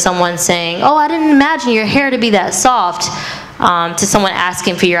microaggressions of someone saying, oh, I didn't imagine your hair to be that soft, to someone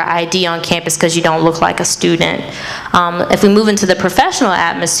asking for your ID on campus because you don't look like a student. If we move into the professional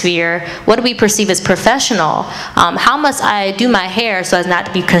atmosphere, what do we perceive as professional? How must I do my hair so as not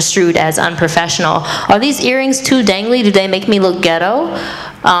to be construed as unprofessional? Are these earrings too dangly? Do they make me look ghetto?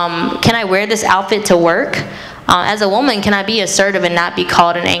 Can I wear this outfit to work? As a woman, can I be assertive and not be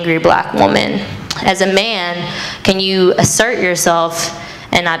called an angry black woman? As a man, can you assert yourself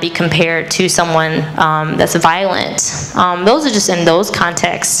and not be compared to someone that's violent? Those are just in those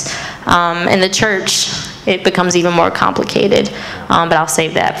contexts. In the church, it becomes even more complicated. But I'll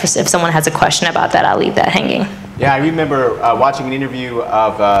save that for if someone has a question about that, I'll leave that hanging. Yeah, I remember watching an interview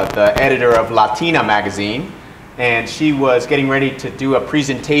of the editor of Latina magazine, and she was getting ready to do a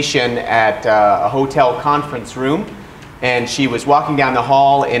presentation at a hotel conference room, and she was walking down the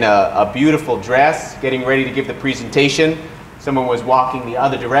hall in a beautiful dress, getting ready to give the presentation. Someone was walking the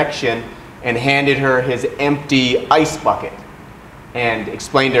other direction and handed her his empty ice bucket and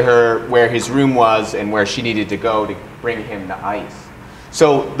explained to her where his room was and where she needed to go to bring him the ice.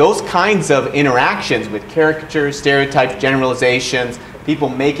 So those kinds of interactions with caricatures, stereotypes, generalizations, people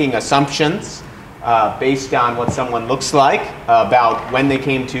making assumptions based on what someone looks like, about when they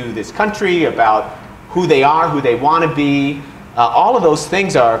came to this country, about who they are, who they want to be, all of those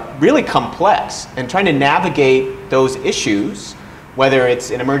things are really complex, and trying to navigate those issues, whether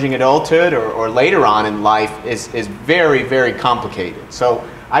it's in emerging adulthood or later on in life, is very, very complicated. So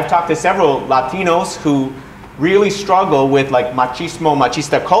I've talked to several Latinos who really struggle with like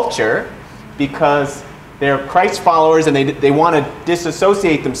machista culture because they're Christ followers and they want to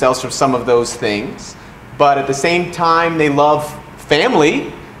disassociate themselves from some of those things, but at the same time they love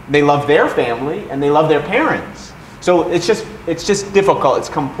family, they love their family, and they love their parents. So it's just difficult, it's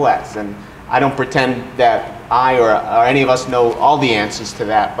complex, and I don't pretend that I or any of us know all the answers to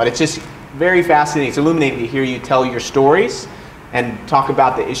that, but it's just very fascinating. It's illuminating to hear you tell your stories and talk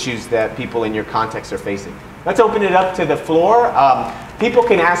about the issues that people in your context are facing. Let's open it up to the floor. People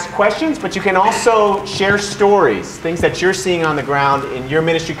can ask questions, but you can also share stories, things that you're seeing on the ground in your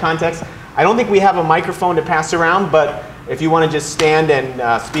ministry context. I don't think we have a microphone to pass around, but if you want to just stand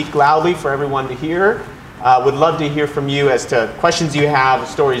and speak loudly for everyone to hear, would love to hear from you as to questions you have,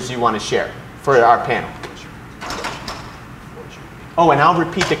 stories you want to share for our panel. Oh, and I'll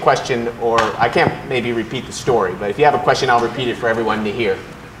repeat the question, or I can't maybe repeat the story, but if you have a question, I'll repeat it for everyone to hear.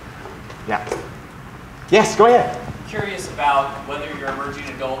 Yeah. Yes, go ahead. I'm curious about whether your emerging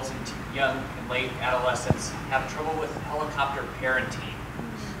adults and young and late adolescents have trouble with helicopter parenting.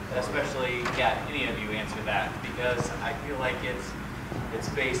 especially, any of you answer that, because I feel like it's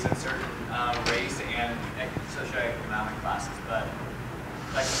based on certain race and socioeconomic classes, but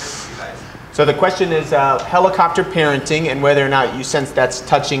I'd like to hear from you guys. So the question is helicopter parenting and whether or not you sense that's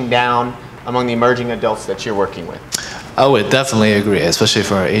touching down among the emerging adults that you're working with. I would definitely agree, especially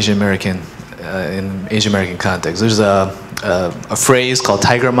for Asian American, in Asian American context. There's a phrase called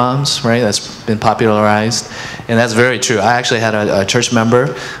tiger moms, right? That's been popularized, and that's very true. I actually had a church member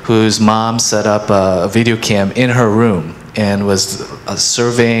whose mom set up a video cam in her room and was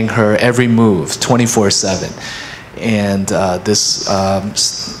surveying her every move 24/7. And this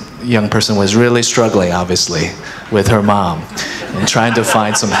young person was really struggling, obviously, with her mom and trying to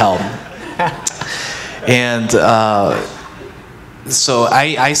find some help. And so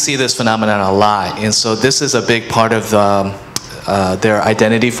I see this phenomenon a lot. And so this is a big part of their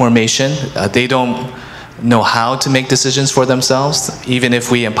identity formation. They don't know how to make decisions for themselves. Even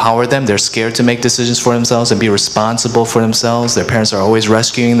if we empower them, they're scared to make decisions for themselves and be responsible for themselves. Their parents are always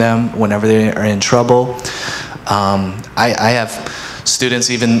rescuing them whenever they are in trouble. I have students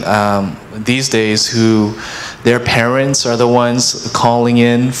even these days who their parents are the ones calling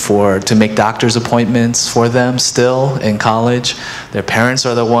in to make doctor's appointments for them still in college. Their parents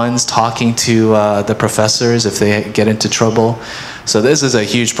are the ones talking to the professors if they get into trouble. So this is a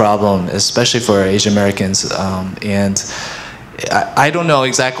huge problem, especially for Asian Americans. And I don't know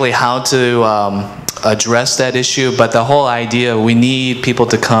exactly how to address that issue, but the whole idea, we need people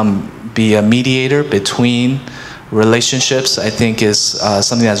to come be a mediator between relationships, I think, is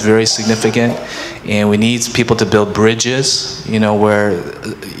something that's very significant, and we need people to build bridges, where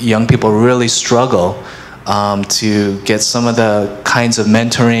young people really struggle to get some of the kinds of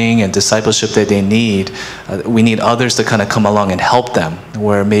mentoring and discipleship that they need. We need others to kind of come along and help them,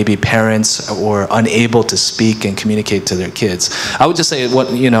 where maybe parents were unable to speak and communicate to their kids. I would just say,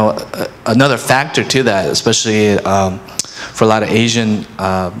 another factor to that, especially for a lot of Asian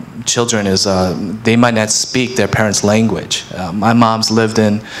children, is they might not speak their parents' language. My mom's lived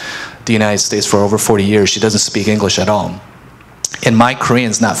in the United States for over 40 years. She doesn't speak English at all. And my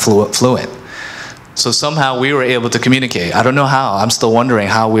Korean's not fluent. So somehow we were able to communicate. I don't know how. I'm still wondering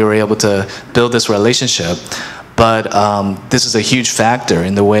how we were able to build this relationship. But this is a huge factor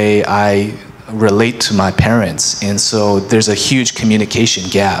in the way I relate to my parents. And so there's a huge communication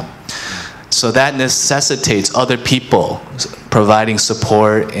gap. So that necessitates other people providing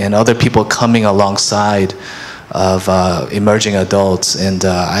support and other people coming alongside of emerging adults. And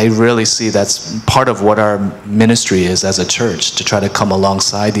I really see that's part of what our ministry is as a church, to try to come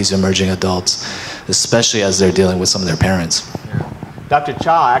alongside these emerging adults, especially as they're dealing with some of their parents. Yeah. Dr.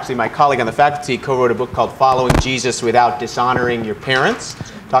 Cha, actually my colleague on the faculty, co-wrote a book called Following Jesus Without Dishonoring Your Parents,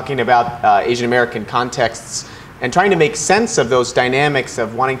 talking about Asian American contexts and trying to make sense of those dynamics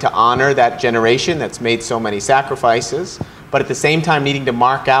of wanting to honor that generation that's made so many sacrifices, but at the same time needing to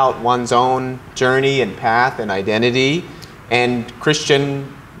mark out one's own journey and path and identity and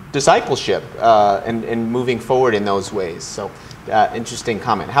Christian discipleship and moving forward in those ways. So interesting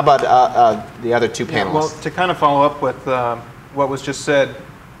comment. How about the other two panelists? Well, to kind of follow up with what was just said,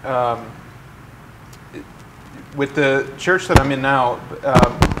 with the church that I'm in now,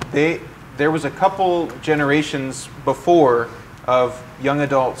 there was a couple generations before of young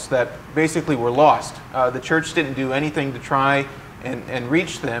adults that basically were lost. The church didn't do anything to try and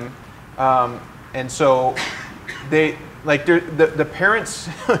reach them, and so the parents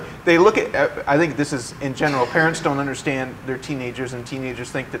they look at. I think this is in general. Parents don't understand their teenagers, and teenagers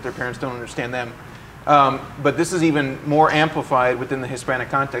think that their parents don't understand them. But this is even more amplified within the Hispanic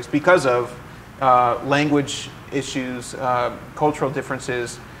context because of language issues, cultural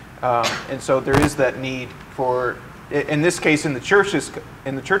differences. And so there is that need for, in this case, in the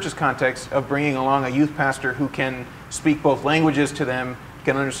church's context, of bringing along a youth pastor who can speak both languages to them,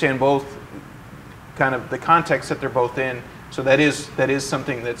 can understand both kind of the context that they're both in. So that is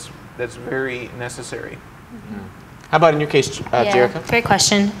something that's very necessary. Mm-hmm. How about in your case, Jerica? Great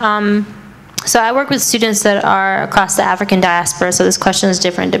question. So I work with students that are across the African diaspora, so this question is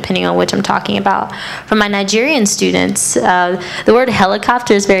different depending on which I'm talking about. For my Nigerian students, the word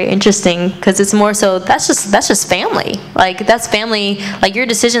helicopter is very interesting because it's more so that's just family. Like that's family. Like your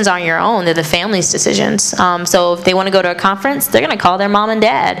decisions aren't your own; they're the family's decisions. So if they want to go to a conference, they're going to call their mom and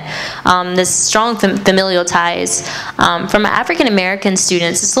dad. There's strong familial ties. For my African American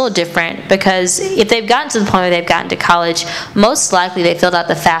students, it's a little different because if they've gotten to the point where they've gotten to college, most likely they filled out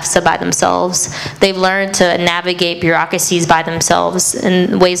the FAFSA by themselves. They've learned to navigate bureaucracies by themselves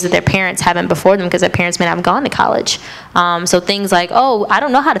in ways that their parents haven't before them because their parents may not have gone to college. So things like, oh, I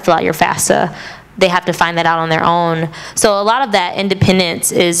don't know how to fill out your FAFSA. they have to find that out on their own. So a lot of that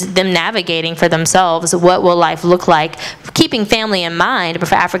independence is them navigating for themselves what will life look like, keeping family in mind. But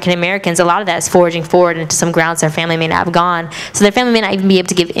for African Americans, a lot of that is forging forward into some grounds their family may not have gone. So their family may not even be able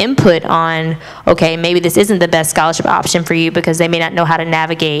to give input on, okay, maybe this isn't the best scholarship option for you, because they may not know how to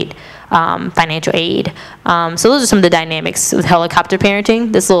navigate financial aid. So those are some of the dynamics with helicopter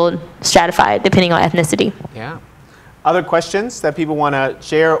parenting. This little stratified depending on ethnicity. Yeah. Other questions that people want to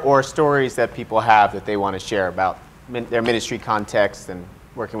share, or stories that people have that they want to share about their ministry context and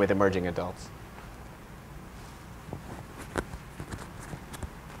working with emerging adults?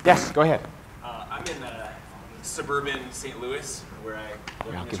 Yes, go ahead. I'm in suburban St. Louis, where I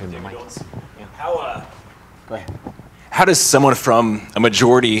work I'll with give him the mic. adults. Yeah. Go ahead. How does someone from a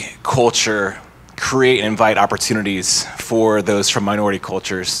majority culture create and invite opportunities for those from minority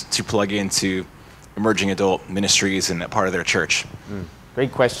cultures to plug into emerging adult ministries and part of their church?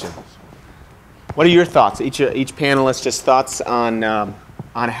 Great question. What are your thoughts? Each panelist, just thoughts on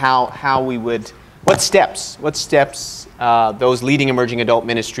how we would, what steps those leading emerging adult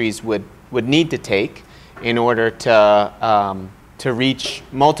ministries would need to take in order to reach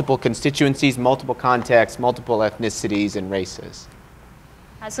multiple constituencies, multiple contexts, multiple ethnicities and races.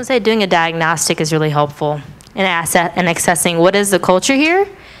 I was going to say doing a diagnostic is really helpful in assessing what is the culture here,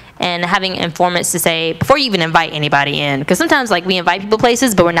 and having informants to say, before you even invite anybody in, because sometimes like we invite people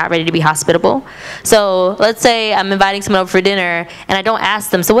places, but we're not ready to be hospitable. So let's say I'm inviting someone over for dinner, and I don't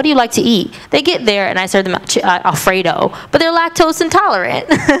ask them, so what do you like to eat? They get there, and I serve them Alfredo, but they're lactose intolerant.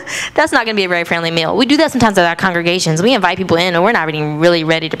 That's not going to be a very friendly meal. We do that sometimes at our congregations. We invite people in, and we're not really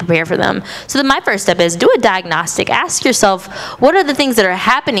ready to prepare for them. So then my first step is do a diagnostic. Ask yourself, what are the things that are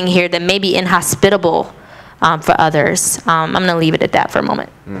happening here that may be inhospitable for others? I'm going to leave it at that for a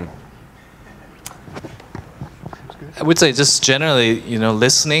moment. I would say just generally,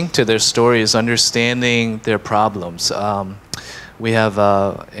 listening to their stories, understanding their problems. We have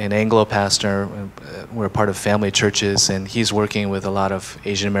an Anglo pastor. We're part of family churches, and he's working with a lot of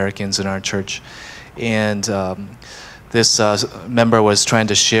Asian Americans in our church. And this member was trying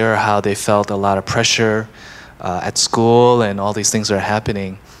to share how they felt a lot of pressure at school and all these things are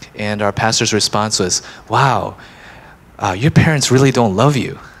happening. And our pastor's response was, wow, your parents really don't love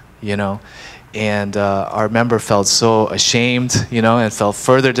you, And our member felt so ashamed, and felt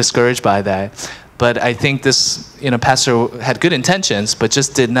further discouraged by that. But I think this, pastor had good intentions, but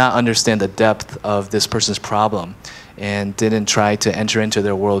just did not understand the depth of this person's problem and didn't try to enter into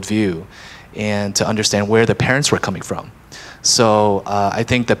their worldview and to understand where the parents were coming from. So I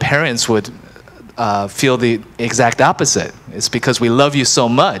think the parents would feel the exact opposite. It's because we love you so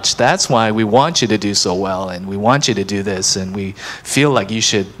much. That's why we want you to do so well, and we want you to do this, and we feel like you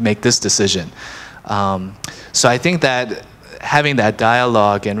should make this decision. So I think that having that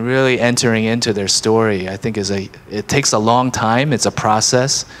dialogue and really entering into their story, I think it takes a long time. It's a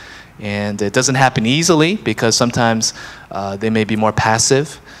process, and it doesn't happen easily because sometimes they may be more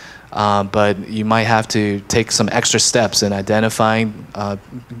passive. But you might have to take some extra steps in identifying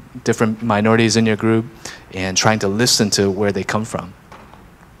different minorities in your group and trying to listen to where they come from.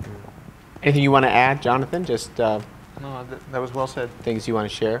 Anything you want to add, Jonathan? Just No, that was well said. things you want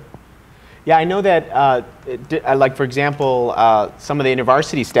to share? Yeah, I know that, like for example, some of the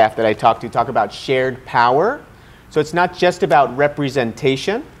university staff that I talk about shared power. So it's not just about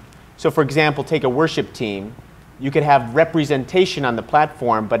representation. So for example, take a worship team. You could have representation on the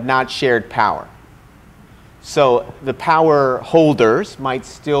platform, but not shared power. So the power holders might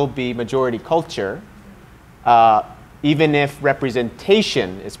still be majority culture, even if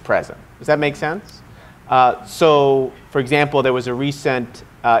representation is present. Does that make sense? So, for example, there was a recent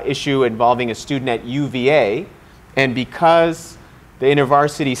issue involving a student at UVA, and because the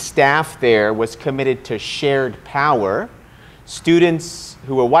InterVarsity staff there was committed to shared power, students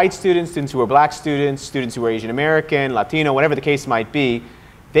who were white students who were black students who were Asian American, Latino, whatever the case might be,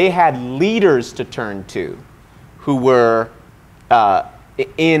 they had leaders to turn to who were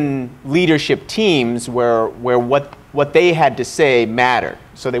in leadership teams where what they had to say mattered.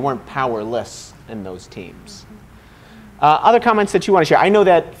 So they weren't powerless in those teams. Other comments that you want to share? I know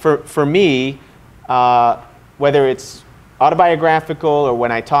that for me, whether it's autobiographical or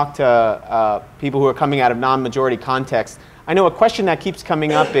when I talk to people who are coming out of non-majority contexts, I know a question that keeps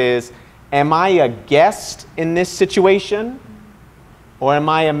coming up is, am I a guest in this situation, or am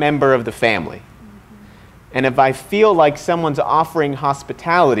I a member of the family? And if I feel like someone's offering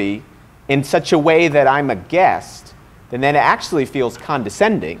hospitality in such a way that I'm a guest, then that actually feels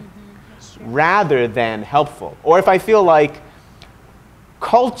condescending rather than helpful. Or if I feel like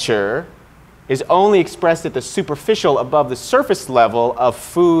culture is only expressed at the superficial, above the surface level of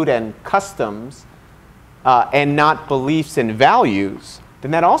food and customs, and not beliefs and values,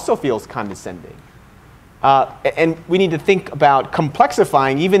 then that also feels condescending. And we need to think about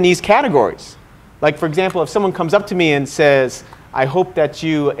complexifying even these categories. Like, for example, if someone comes up to me and says, I hope that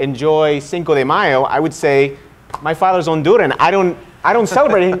you enjoy Cinco de Mayo, I would say, my father's Honduran. I don't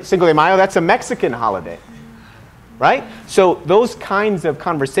celebrate Cinco de Mayo. That's a Mexican holiday. Right? So those kinds of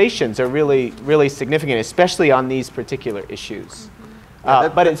conversations are really, really significant, especially on these particular issues.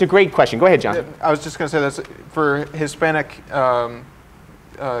 But it's a great question. Go ahead, John. I was just going to say that's for Hispanic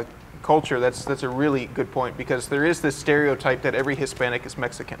culture. That's a really good point, because there is this stereotype that every Hispanic is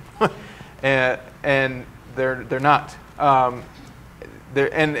Mexican, and they're not.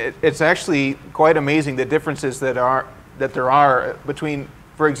 It's actually quite amazing the differences that there are between,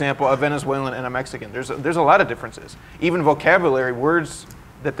 for example, a Venezuelan and a Mexican. There's a lot of differences. Even vocabulary, words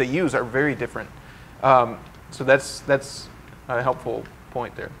that they use are very different. So that's a helpful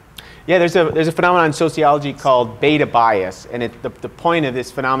point there. Yeah, there's a phenomenon in sociology called beta bias, and the point of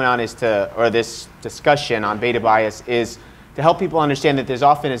this phenomenon is this discussion on beta bias is to help people understand that there's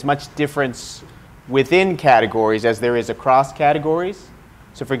often as much difference within categories as there is across categories.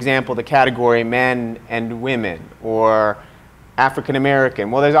 So, for example, the category men and women, or African American.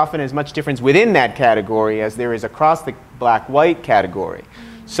 Well, there's often as much difference within that category as there is across the black-white category.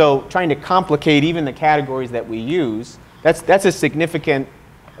 So, trying to complicate even the categories that we use, that's a significant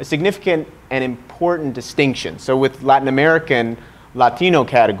and important distinction. So with Latin American, Latino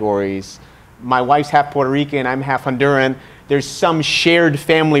categories, my wife's half Puerto Rican, I'm half Honduran, there's some shared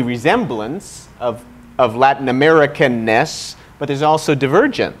family resemblance of Latin Americanness, but there's also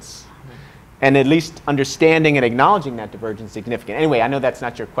divergence. And at least understanding and acknowledging that divergence is significant. Anyway, I know that's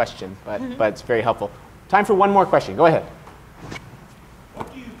not your question, but it's very helpful. Time for one more question. Go ahead.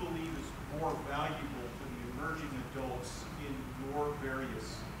 What do you believe is more valuable to the emerging adults in your various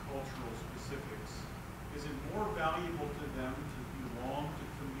cultural specifics? Is it more valuable to them to belong to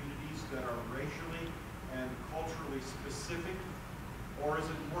communities that are racially and culturally specific? Or is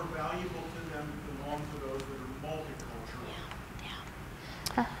it more valuable to them to belong to those that are multicultural?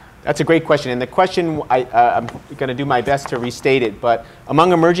 That's a great question. And the question, I'm going to do my best to restate it, but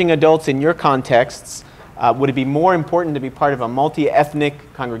among emerging adults in your contexts, would it be more important to be part of a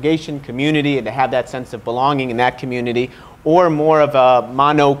multi-ethnic congregation, community, and to have that sense of belonging in that community, or more of a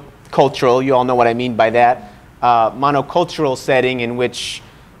monocultural, you all know what I mean by that, monocultural setting in which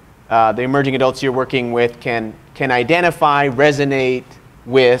the emerging adults you're working with can identify, resonate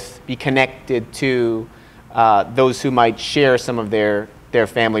with, be connected to those who might share some of their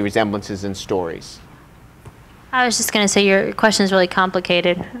family resemblances and stories? I was just going to say your question is really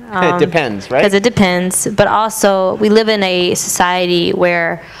complicated. It depends, right? Because it depends. But also, we live in a society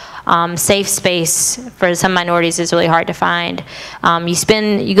where safe space for some minorities is really hard to find.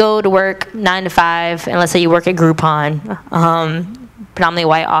 You go to work 9 to 5, and let's say you work at Groupon, predominantly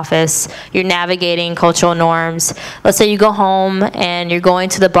white office. You're navigating cultural norms. Let's say you go home and you're going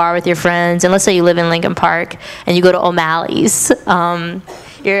to the bar with your friends, and let's say you live in Lincoln Park and you go to O'Malley's.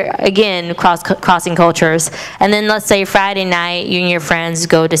 You're, again, crossing cultures. And then let's say Friday night, you and your friends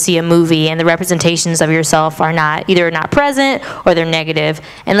go to see a movie, and the representations of yourself are either not present or they're negative.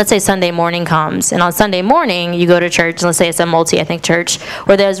 And let's say Sunday morning comes, and on Sunday morning, you go to church, and let's say it's a multi-ethnic church,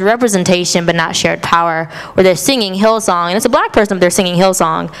 where there's representation but not shared power, where they're singing Hillsong, and it's a black person, but they're singing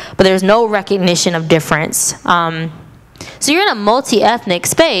Hillsong, but there's no recognition of difference. So you're in a multi-ethnic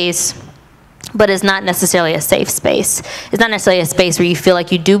space, but it's not necessarily a safe space. It's not necessarily a space where you feel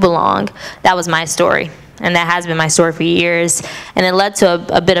like you do belong. That was my story, and that has been my story for years. And it led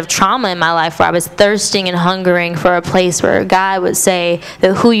to a bit of trauma in my life where I was thirsting and hungering for a place where God would say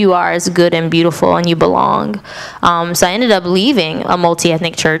that who you are is good and beautiful and you belong. So I ended up leaving a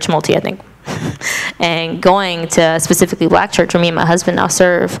multi-ethnic church, and going to a specifically black church where me and my husband now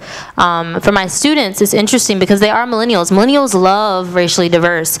serve. For my students, it's interesting because they are millennials. Millennials love racially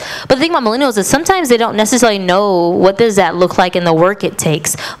diverse. But the thing about millennials is sometimes they don't necessarily know what does that look like and the work it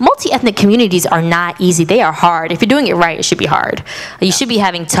takes. Multi-ethnic communities are not easy. They are hard. If you're doing it right, it should be hard. You should be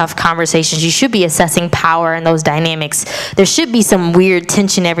having tough conversations. You should be assessing power and those dynamics. There should be some weird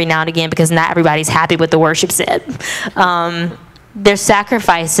tension every now and again because not everybody's happy with the worship set. There's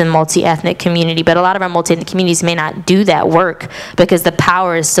sacrifice in multi-ethnic community, but a lot of our multi-ethnic communities may not do that work because the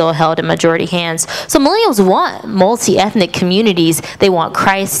power is still held in majority hands. So millennials want multi-ethnic communities. They want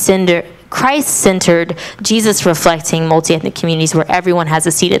Christ-centered, Jesus-reflecting multi-ethnic communities where everyone has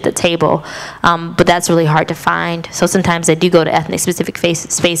a seat at the table. But that's really hard to find. So sometimes they do go to ethnic-specific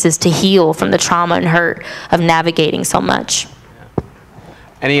spaces to heal from the trauma and hurt of navigating so much.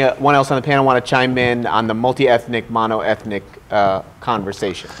 Anyone else on the panel want to chime in on the multi-ethnic, mono-ethnic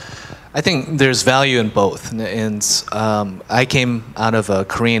conversation? I think there's value in both. And I came out of a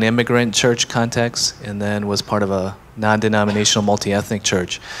Korean immigrant church context and then was part of a non-denominational multi-ethnic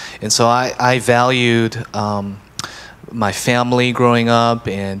church. And so I valued my family growing up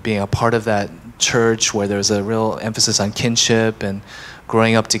and being a part of that church where there's a real emphasis on kinship and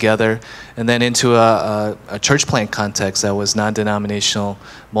growing up together, and then into a church plant context that was non-denominational,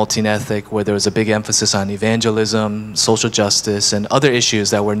 multi-ethnic, where there was a big emphasis on evangelism, social justice, and other issues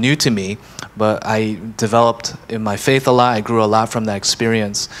that were new to me, but I developed in my faith a lot. I grew a lot from that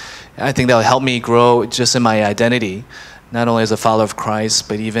experience. And I think that will help me grow just in my identity, not only as a follower of Christ,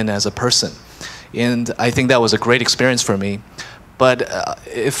 but even as a person. And I think that was a great experience for me. But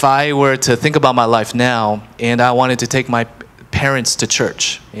if I were to think about my life now, and I wanted to take my parents to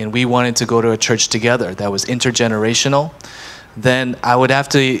church, and we wanted to go to a church together that was intergenerational, then I would have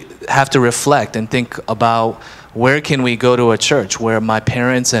to reflect and think about where can we go to a church where my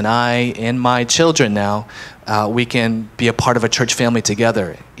parents and I and my children now, we can be a part of a church family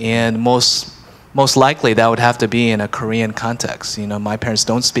together. And most likely that would have to be in a Korean context. You know, my parents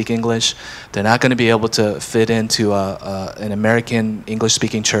don't speak English. They're not going to be able to fit into an American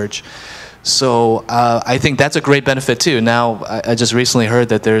English-speaking church. So I think that's a great benefit too. Now, I just recently heard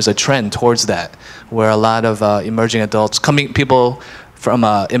that there's a trend towards that, where a lot of emerging adults, people from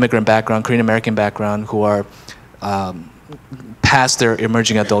immigrant background, Korean American background, who are past their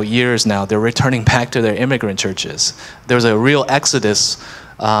emerging adult years now, they're returning back to their immigrant churches. There's a real exodus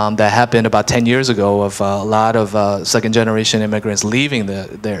that happened about 10 years ago of a lot of second-generation immigrants leaving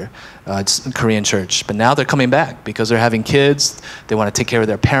their Korean church. But now they're coming back because they're having kids. They want to take care of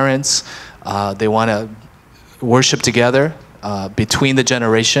their parents. They want to worship together between the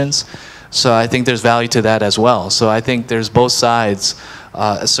generations. So I think there's value to that as well. So I think there's both sides.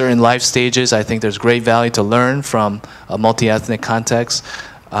 Certain life stages, I think there's great value to learn from a multi-ethnic context,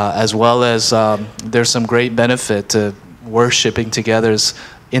 as well as there's some great benefit to worshiping together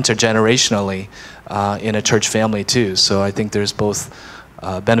intergenerationally in a church family too. So I think there's both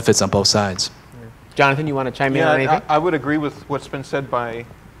benefits on both sides. Jonathan, you want to chime in on anything? I would agree with what's been said by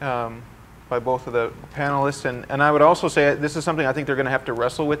both of the panelists, and I would also say this is something I think they're going to have to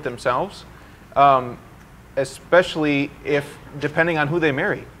wrestle with themselves, especially if, depending on who they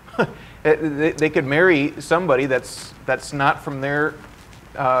marry. They could marry somebody that's not from their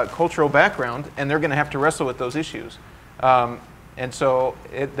cultural background, and they're going to have to wrestle with those issues. And so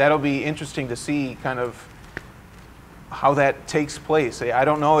that'll be interesting to see kind of how that takes place. I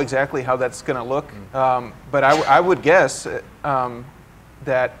don't know exactly how that's going to look, but I would guess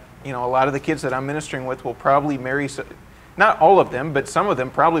that a lot of the kids that I'm ministering with will probably marry, not all of them, but some of them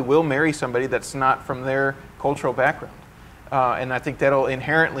probably will marry somebody that's not from their cultural background. And I think that'll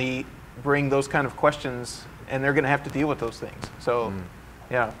inherently bring those kind of questions, and they're going to have to deal with those things. So,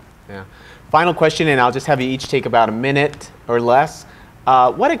 yeah. Final question, and I'll just have you each take about a minute or less.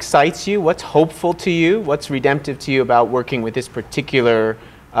 What excites you? What's hopeful to you? What's redemptive to you about working with this particular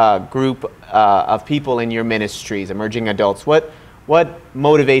group of people in your ministries, emerging adults? What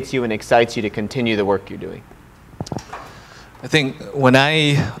motivates you and excites you to continue the work you're doing? I think when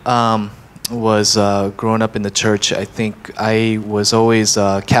I was growing up in the church, I think I was always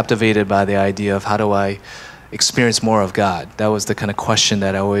captivated by the idea of how do I experience more of God. That was the kind of question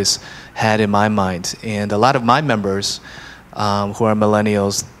that I always had in my mind. And a lot of my members who are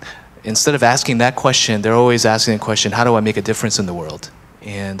millennials, instead of asking that question, they're always asking the question, how do I make a difference in the world?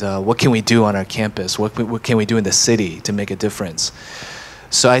 And what can we do on our campus? What can we do in the city to make a difference?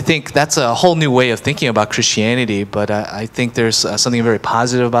 So I think that's a whole new way of thinking about Christianity, but I think there's something very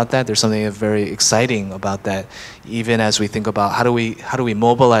positive about that. There's something very exciting about that, even as we think about how do we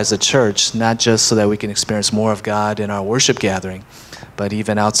mobilize the church, not just so that we can experience more of God in our worship gathering, but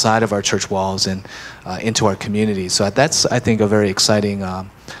even outside of our church walls and into our community. So that's, I think, a very exciting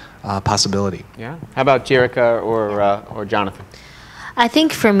possibility. Yeah. How about Jerica or Jonathan? I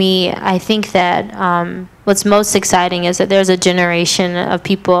think for me, I think that what's most exciting is that there's a generation of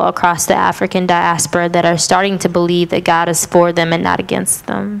people across the African diaspora that are starting to believe that God is for them and not against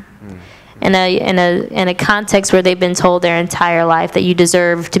them. In a context where they've been told their entire life that you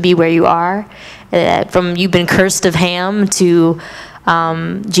deserve to be where you are, from you've been cursed of Ham to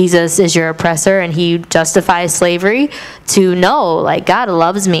Jesus is your oppressor and he justifies slavery, to know, like, God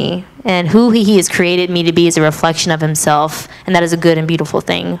loves me and who he has created me to be is a reflection of himself, and that is a good and beautiful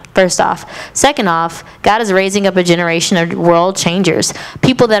thing, first off. Second off, God is raising up a generation of world changers,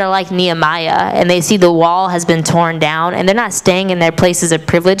 people that are like Nehemiah, and they see the wall has been torn down, and they're not staying in their places of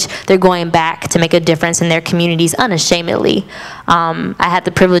privilege. They're going back to make a difference in their communities unashamedly. I had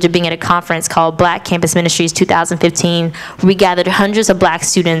the privilege of being at a conference called Black Campus Ministries 2015, where we gathered hundreds of black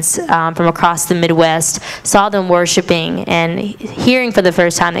students from across the Midwest, saw them worshiping and hearing for the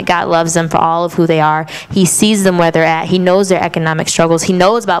first time that God loves them for all of who they are. He sees them where they're at. He knows their economic struggles. He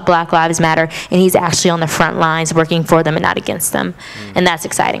knows about Black Lives Matter, and he's actually on the front lines working for them and not against them. And that's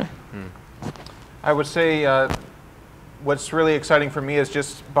exciting. I would say what's really exciting for me is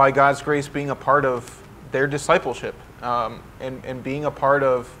just by God's grace being a part of their discipleship and being a part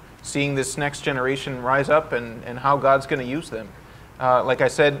of seeing this next generation rise up and how God's going to use them. Like I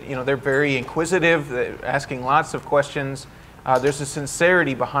said, they're very inquisitive, they're asking lots of questions. There's a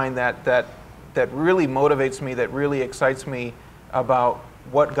sincerity behind that really motivates me, that really excites me about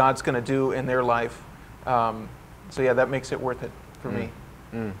what God's going to do in their life. So yeah, that makes it worth it for me.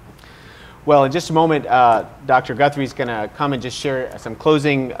 Well, in just a moment, Dr. Guthrie's going to come and just share some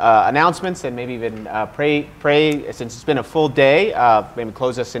closing announcements and maybe even pray, since it's been a full day, maybe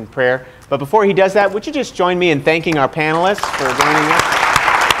close us in prayer. But before he does that, would you just join me in thanking our panelists for joining us?